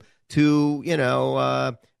classroom to,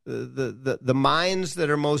 the minds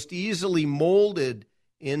that are most easily molded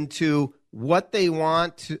into what they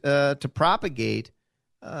want to propagate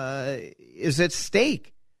is at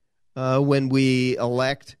stake when we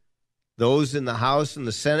elect those in the House and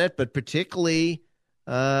the Senate, but particularly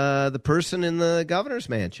the person in the governor's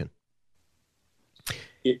mansion.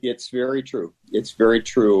 It's very true. It's very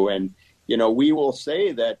true. And, we will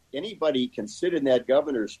say that anybody can sit in that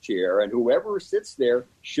governor's chair, and whoever sits there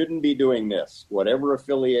shouldn't be doing this. Whatever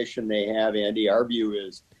affiliation they have, Andy, our view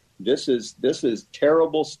is this is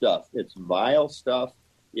terrible stuff. It's vile stuff.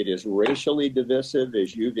 It is racially divisive,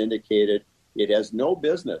 as you've indicated. It has no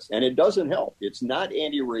business, and it doesn't help. It's not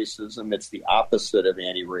anti-racism. It's the opposite of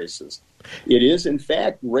anti-racism. It is, in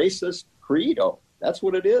fact, racist credo. That's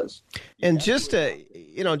what it is. And just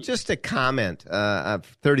a comment of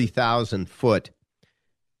 30,000 foot,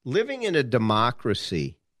 living in a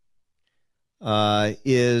democracy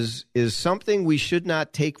is something we should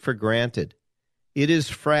not take for granted. It is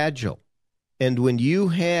fragile. And when you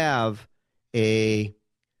have an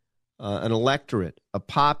electorate, a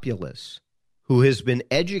populace, who has been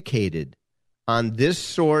educated on this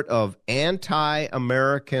sort of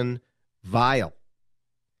anti-American vile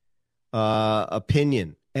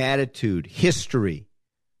opinion, attitude, history,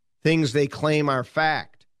 things they claim are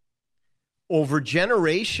fact, over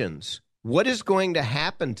generations, what is going to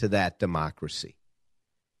happen to that democracy?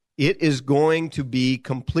 It is going to be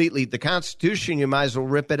completely, the Constitution, you might as well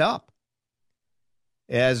rip it up.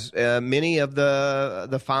 As many of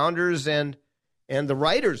the founders and the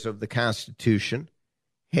writers of the Constitution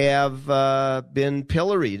have been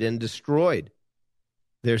pilloried and destroyed,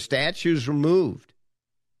 their statues removed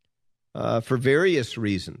for various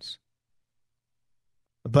reasons.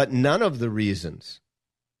 But none of the reasons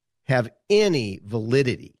have any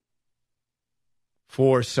validity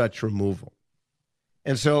for such removal.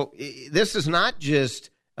 And so this is not just,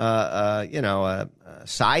 a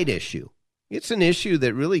side issue. It's an issue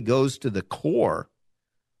that really goes to the core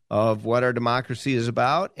of what our democracy is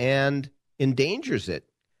about and endangers it,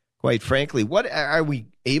 quite frankly. What are we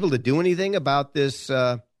able to do anything about this?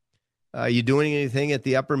 Are you doing anything at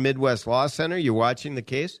the Upper Midwest Law Center? You're watching the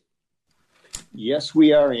case? Yes,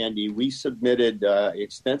 we are, Andy. We submitted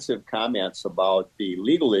extensive comments about the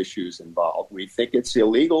legal issues involved. We think it's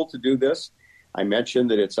illegal to do this. I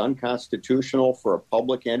mentioned that it's unconstitutional for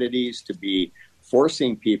public entities to be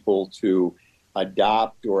forcing people to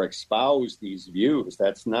adopt or espouse these views.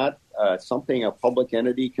 That's not something a public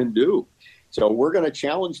entity can do. So we're going to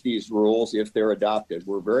challenge these rules if they're adopted.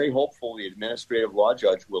 We're very hopeful the administrative law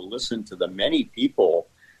judge will listen to the many people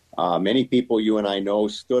you and I know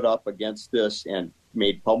stood up against this and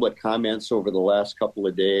made public comments over the last couple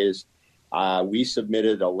of days. We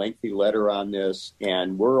submitted a lengthy letter on this,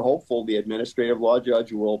 and we're hopeful the administrative law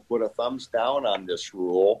judge will put a thumbs down on this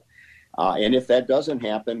rule. And if that doesn't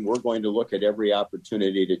happen, we're going to look at every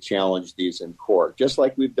opportunity to challenge these in court, just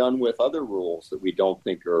like we've done with other rules that we don't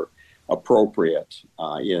think are appropriate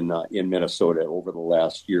in Minnesota over the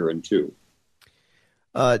last year and two.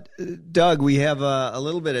 Doug, we have a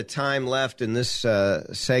little bit of time left in this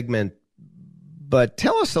segment, but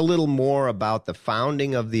tell us a little more about the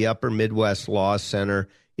founding of the Upper Midwest Law Center,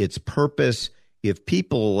 its purpose. If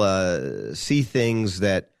people see things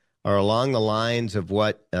that are along the lines of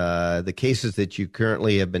what the cases that you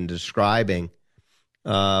currently have been describing,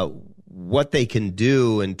 what they can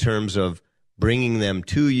do in terms of bringing them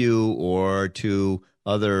to you or to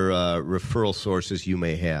other referral sources you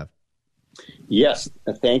may have. Yes,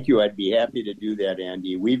 thank you. I'd be happy to do that,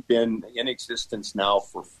 Andy. We've been in existence now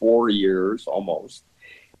for 4 years almost,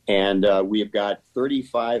 and we've got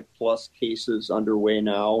 35 plus cases underway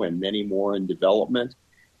now and many more in development.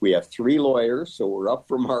 We have 3 lawyers, so we're up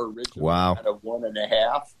from our original kind of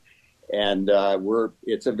 1.5. And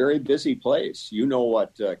it's a very busy place. You know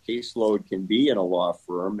what caseload can be in a law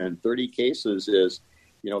firm, and 30 cases is,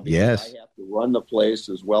 because I have to run the place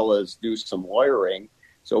as well as do some lawyering.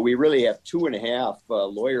 So we really have 2.5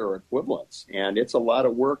 lawyer equivalents, and it's a lot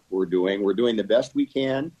of work we're doing. We're doing the best we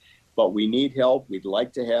can, but we need help. We'd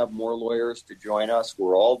like to have more lawyers to join us.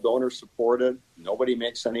 We're all donor supported. Nobody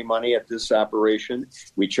makes any money at this operation.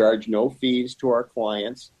 We charge no fees to our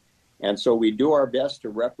clients. And so we do our best to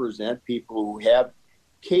represent people who have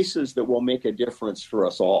cases that will make a difference for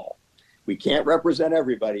us all. We can't represent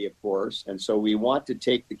everybody, of course, and so we want to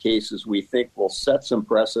take the cases we think will set some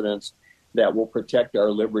precedents that will protect our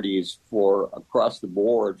liberties for across the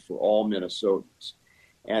board for all Minnesotans.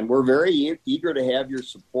 And we're very eager to have your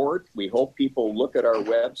support. We hope people look at our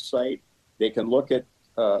website. They can look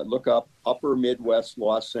up Upper Midwest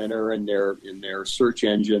Law Center in their search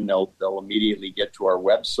engine. They'll immediately get to our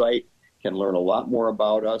website, can learn a lot more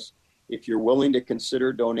about us. If you're willing to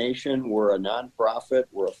consider donation, we're a nonprofit.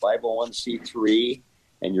 We're a 501c3.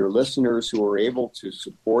 And your listeners who are able to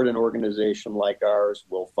support an organization like ours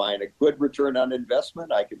will find a good return on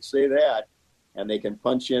investment. I can say that. And they can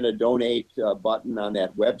punch in a donate button on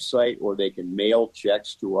that website, or they can mail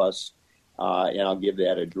checks to us. And I'll give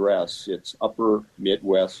that address. It's Upper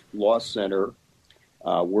Midwest Law Center.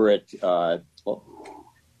 We're at, got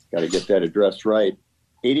to get that address right,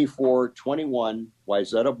 8421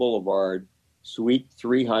 Wayzata Boulevard, Suite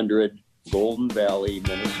 300, Golden Valley,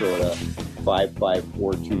 Minnesota,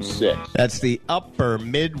 55426. That's the Upper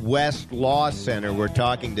Midwest Law Center. We're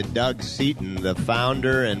talking to Doug Seaton, the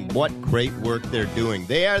founder, and what great work they're doing.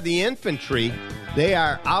 They are the infantry. They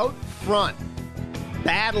are out front,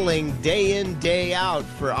 battling day in, day out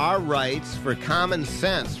for our rights, for common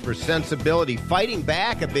sense, for sensibility, fighting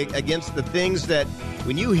back a bit against the things that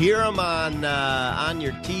when you hear them on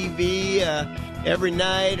your TV every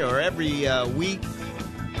night or every week,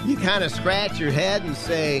 you kind of scratch your head and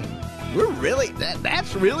say,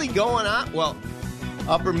 that's really going on? Well,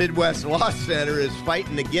 Upper Midwest Law Center is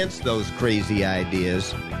fighting against those crazy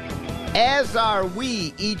ideas, as are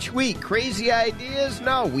we each week. Crazy ideas?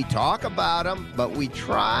 No, we talk about them, but we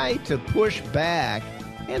try to push back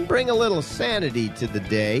and bring a little sanity to the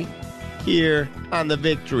day here on the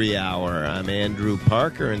Victory Hour. I'm Andrew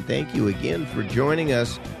Parker, and thank you again for joining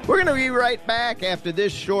us. We're going to be right back after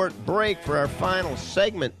this short break for our final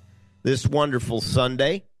segment this wonderful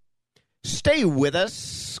Sunday. Stay with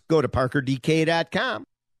us. Go to parkerdk.com.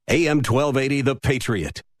 AM 1280, The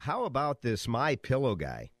Patriot. How about this MyPillow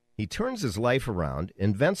guy? He turns his life around,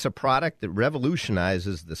 invents a product that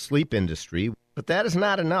revolutionizes the sleep industry, but that is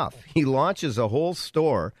not enough. He launches a whole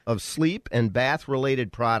store of sleep and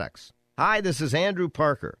bath-related products. Hi, this is Andrew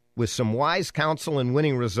Parker with some wise counsel and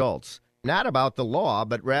winning results. not about the law,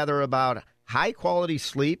 but rather about high-quality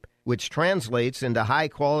sleep, which translates into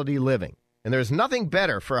high-quality living. And there's nothing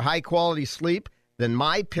better for high-quality sleep than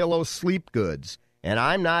MyPillow sleep goods. And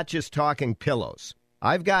I'm not just talking pillows.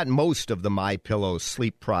 I've got most of the MyPillow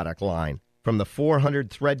sleep product line, from the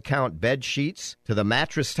 400 thread count bed sheets to the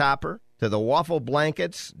mattress topper to the waffle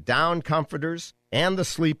blankets, down comforters, and the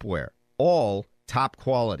sleepwear, all top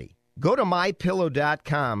quality. Go to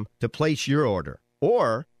MyPillow.com to place your order,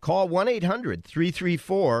 or call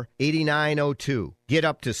 1-800-334-8902. Get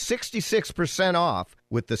up to 66% off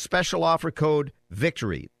with the special offer code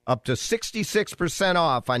VICTORY. Up to 66%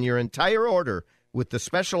 off on your entire order with the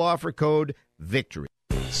special offer code VICTORY.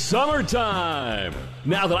 Summertime!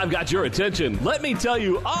 Now that I've got your attention, let me tell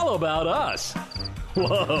you all about us.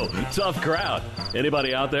 Whoa, tough crowd.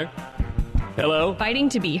 Anybody out there? Hello? Fighting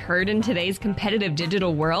to be heard in today's competitive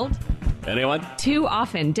digital world? Anyone? Too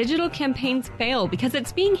often, digital campaigns fail because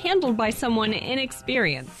it's being handled by someone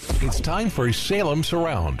inexperienced. It's time for Salem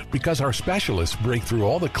Surround, because our specialists break through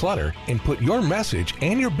all the clutter and put your message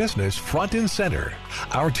and your business front and center.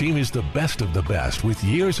 Our team is the best of the best with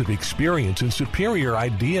years of experience and superior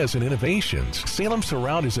ideas and innovations. Salem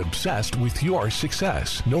Surround is obsessed with your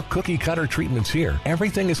success. No cookie cutter treatments here.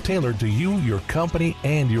 Everything is tailored to you, your company,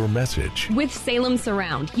 and your message. With Salem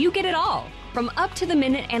Surround, you get it all. From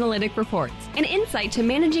up-to-the-minute analytic reports and insight to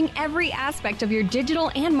managing every aspect of your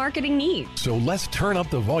digital and marketing needs. So let's turn up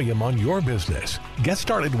the volume on your business. Get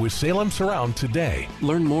started with Salem Surround today.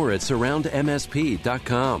 Learn more at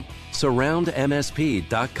surroundmsp.com.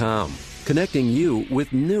 Surroundmsp.com. Connecting you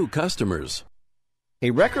with new customers.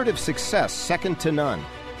 A record of success second to none.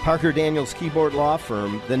 Parker Daniels Keyboard Law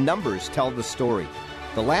Firm, the numbers tell the story.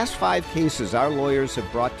 The last 5 cases our lawyers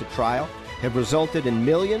have brought to trial have resulted in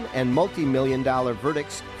million and multi-million-dollar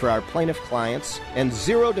verdicts for our plaintiff clients and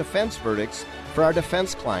 0 defense verdicts for our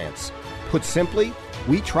defense clients. Put simply,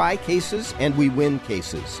 we try cases and we win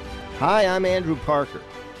cases. Hi, I'm Andrew Parker.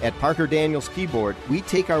 At Parker Daniels Keyboard, we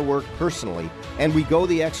take our work personally and we go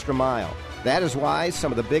the extra mile. That is why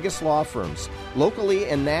some of the biggest law firms, locally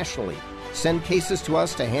and nationally, send cases to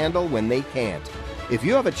us to handle when they can't. If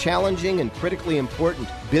you have a challenging and critically important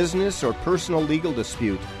business or personal legal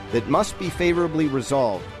dispute that must be favorably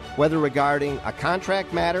resolved, whether regarding a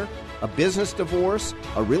contract matter, a business divorce,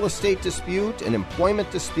 a real estate dispute, an employment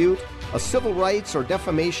dispute, a civil rights or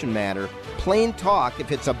defamation matter, plain talk, if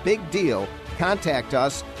it's a big deal, contact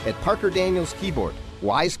us at Parker Daniels Keyboard.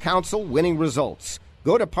 Wise counsel, winning results.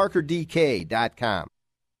 Go to parkerdk.com.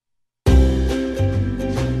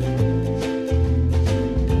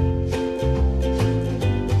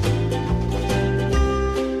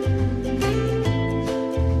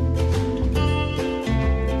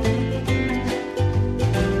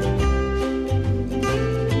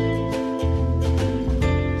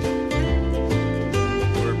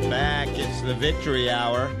 Victory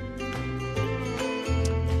Hour.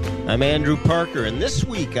 I'm Andrew Parker, and this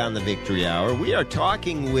week on the Victory Hour, we are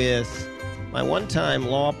talking with my one-time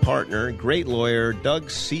law partner, great lawyer,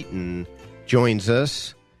 Doug Seaton, joins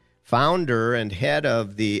us, founder and head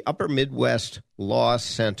of the Upper Midwest Law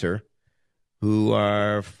Center, who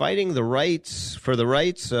are fighting the rights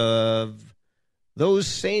of those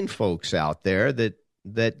sane folks out there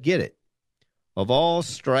that get it, of all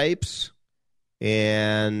stripes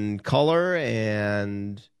and color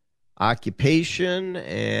and occupation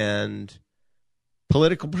and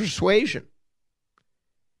political persuasion.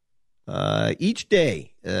 Each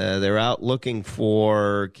day, they're out looking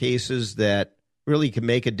for cases that really can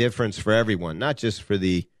make a difference for everyone, not just for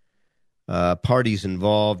the parties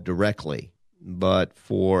involved directly, but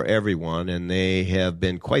for everyone. And they have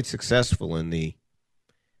been quite successful in the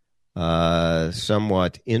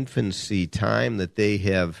somewhat infancy time that they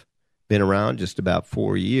have been around, just about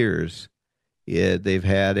 4 years. They've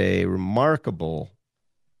had a remarkable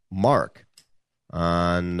mark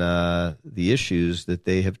on the issues that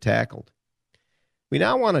they have tackled. We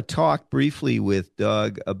now want to talk briefly with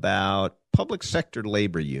Doug about public sector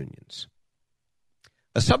labor unions,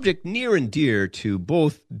 a subject near and dear to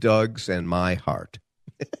both Doug's and my heart.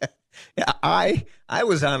 I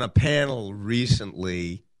was on a panel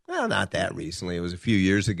recently, well, not that recently, it was a few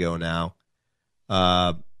years ago now,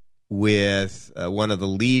 with one of the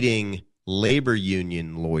leading labor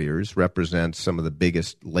union lawyers, represents some of the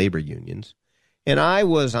biggest labor unions. And I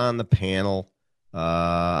was on the panel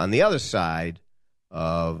on the other side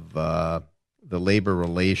of the labor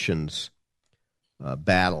relations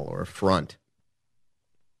battle or front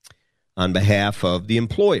on behalf of the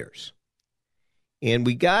employers. And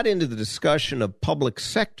we got into the discussion of public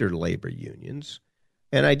sector labor unions,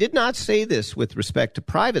 And I did not say this with respect to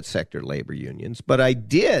private sector labor unions, but I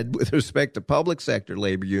did with respect to public sector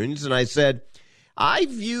labor unions. And I said, I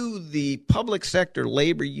view the public sector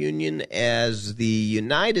labor union as the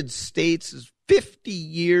United States'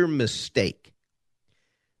 50-year mistake.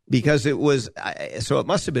 Because it was, so it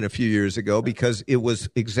must have been a few years ago, because it was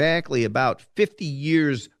exactly about 50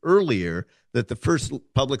 years earlier that the first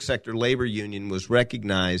public sector labor union was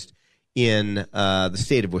recognized in the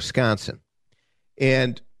state of Wisconsin.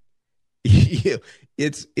 And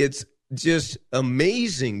it's just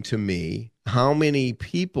amazing to me how many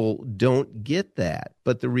people don't get that.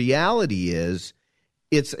 But the reality is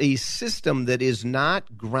it's a system that is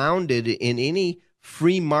not grounded in any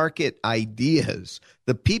free market ideas.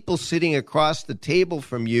 The people sitting across the table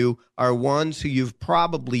from you are ones who you've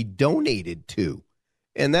probably donated to.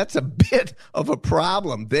 And that's a bit of a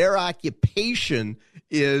problem. Their occupation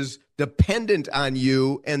is dependent on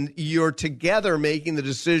you, and you're together making the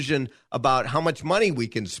decision about how much money we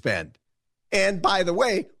can spend. And by the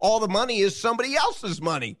way, all the money is somebody else's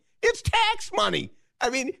money. It's tax money. I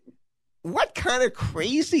mean, what kind of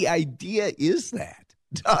crazy idea is that?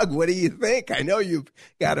 Doug, what do you think? I know you've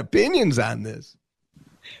got opinions on this.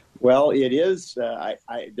 Well, it is.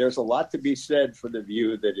 There's a lot to be said for the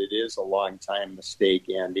view that it is a long-time mistake,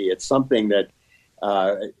 Andy. It's something that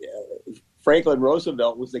Franklin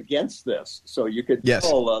Roosevelt was against this. So you could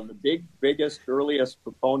tell the biggest, earliest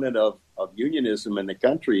proponent of unionism in the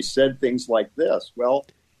country said things like this. Well,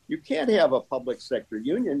 you can't have a public sector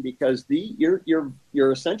union because you're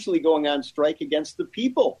essentially going on strike against the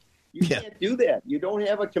people. You can't do that. You don't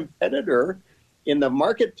have a competitor in the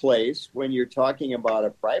marketplace when you're talking about a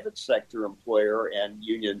private sector employer and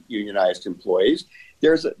unionized employees.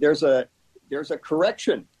 There's a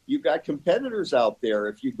correction. You've got competitors out there.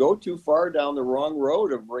 If you go too far down the wrong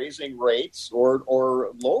road of raising rates or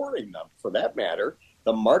lowering them, for that matter,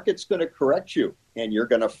 the market's going to correct you, and you're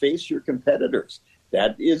going to face your competitors.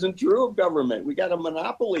 That isn't true of government. We got a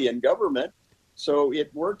monopoly in government, so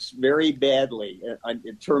it works very badly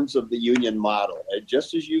in terms of the union model.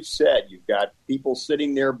 Just as you said, you've got people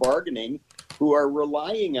sitting there bargaining who are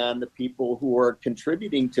relying on the people who are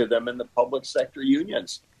contributing to them in the public sector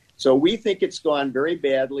unions. So we think it's gone very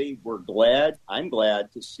badly. I'm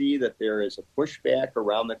glad to see that there is a pushback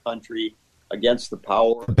around the country against the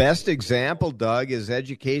power. The best example, Doug, is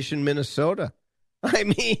Education Minnesota. I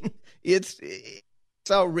mean, it's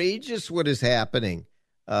outrageous what is happening.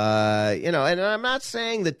 And I'm not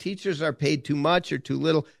saying that teachers are paid too much or too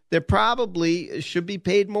little. They probably should be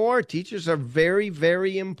paid more. Teachers are very,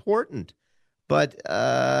 very important. But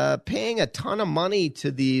paying a ton of money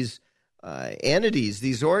to these entities,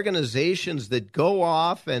 these organizations that go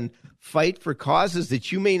off and fight for causes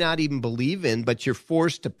that you may not even believe in, but you're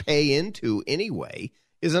forced to pay into anyway,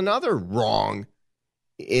 is another wrong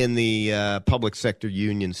in the public sector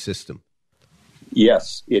union system.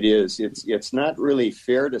 Yes, it is. It's not really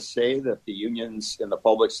fair to say that the unions in the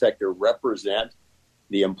public sector represent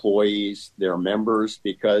the employees, their members,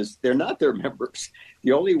 because they're not their members.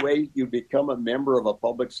 The only way you become a member of a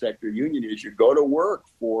public sector union is you go to work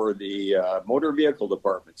for the motor vehicle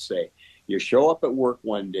department, say. You show up at work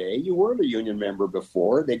one day. You weren't a union member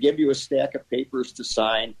before. They give you a stack of papers to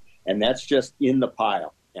sign, and that's just in the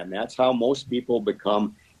pile. And that's how most people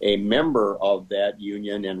become a member of that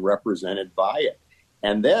union and represented by it.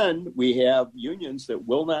 And then we have unions that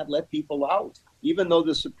will not let people out, even though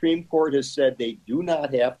the Supreme Court has said they do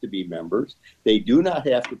not have to be members. They do not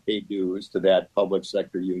have to pay dues to that public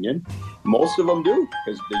sector union. Most of them do,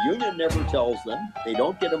 because the union never tells them. They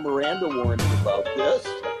don't get a Miranda warning about this,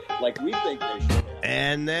 like we think they should have.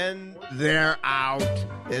 And then they're out.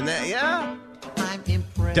 And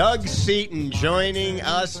Doug Seaton joining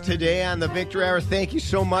us today on the Victory Hour. Thank you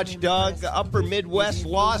so much, Doug. The Upper Midwest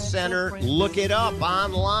Law Center. Look it up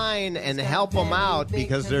online and help them out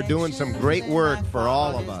because they're doing some great work for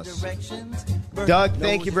all of us. Doug,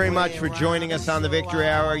 thank you very much for joining us on the Victory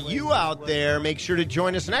Hour. You out there, make sure to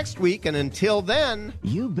join us next week. And until then,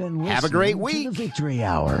 you've been listening have a great week. To the Victory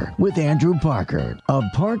Hour with Andrew Parker of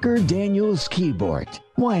Parker Daniels Keyboard.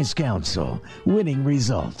 Wise counsel, winning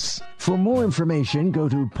results. For more information, go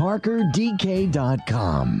to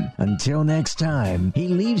parkerdk.com. Until next time, he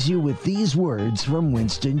leaves you with these words from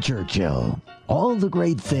Winston Churchill. All the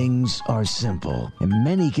great things are simple, and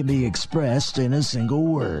many can be expressed in a single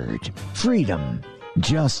word. Freedom,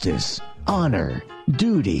 justice, honor,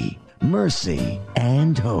 duty, mercy,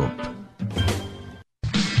 and hope.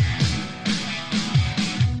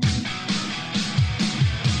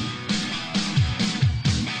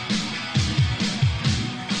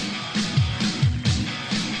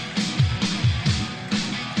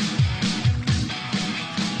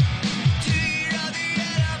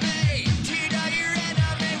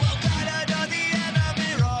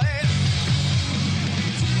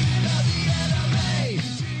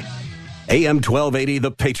 AM 1280,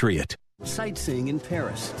 The Patriot. Sightseeing in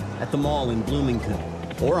Paris, at the mall in Bloomington,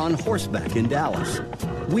 or on horseback in Dallas.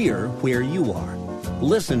 We're where you are.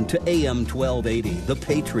 Listen to AM 1280, The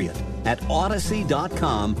Patriot, at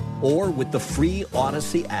Odyssey.com or with the free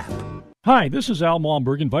Odyssey app. Hi, this is Al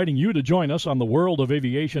Malmberg inviting you to join us on the World of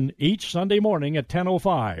Aviation each Sunday morning at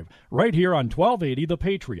 10:05, right here on 1280 The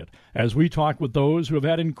Patriot, as we talk with those who have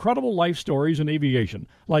had incredible life stories in aviation,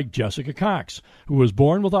 like Jessica Cox, who was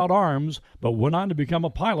born without arms but went on to become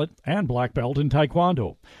a pilot and black belt in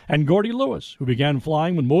Taekwondo, and Gordy Lewis, who began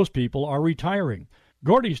flying when most people are retiring.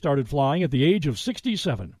 Gordy started flying at the age of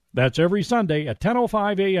 67. That's every Sunday at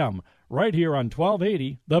 10:05 a.m., right here on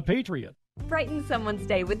 1280 The Patriot. Brighten someone's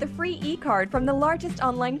day with the free e-card from the largest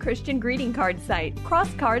online Christian greeting card site,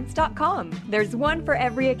 crosscards.com. There's one for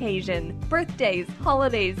every occasion, birthdays,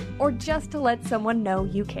 holidays, or just to let someone know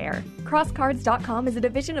you care. Crosscards.com is a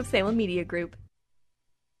division of Salem Media Group.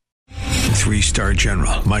 3-star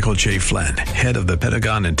General Michael J. Flynn, head of the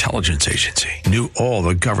Pentagon Intelligence Agency, knew all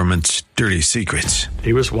the government's dirty secrets.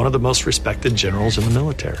 He was one of the most respected generals in the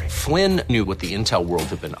military. Flynn knew what the intel world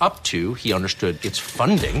had been up to. He understood its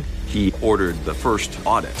funding. He ordered the first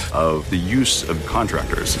audit of the use of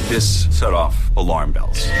contractors. This set off alarm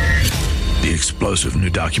bells. The explosive new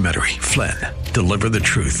documentary, Flynn, Deliver the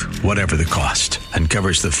Truth, Whatever the Cost,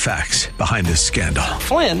 uncovers the facts behind this scandal.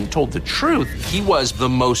 Flynn told the truth. He was the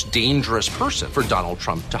most dangerous person for Donald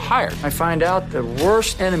Trump to hire. I find out the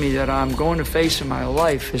worst enemy that I'm going to face in my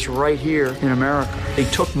life is right here in America. They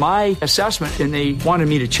took my assessment and they wanted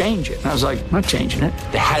me to change it. And I was like, I'm not changing it.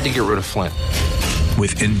 They had to get rid of Flynn.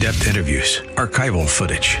 With in-depth interviews, archival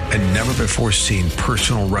footage, and never-before-seen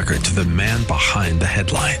personal records of the man behind the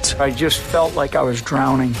headlines. I just felt like I was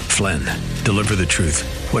drowning. Flynn, Deliver the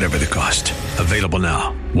Truth, Whatever the Cost. Available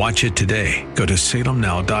now. Watch it today. Go to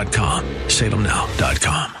salemnow.com.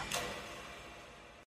 salemnow.com.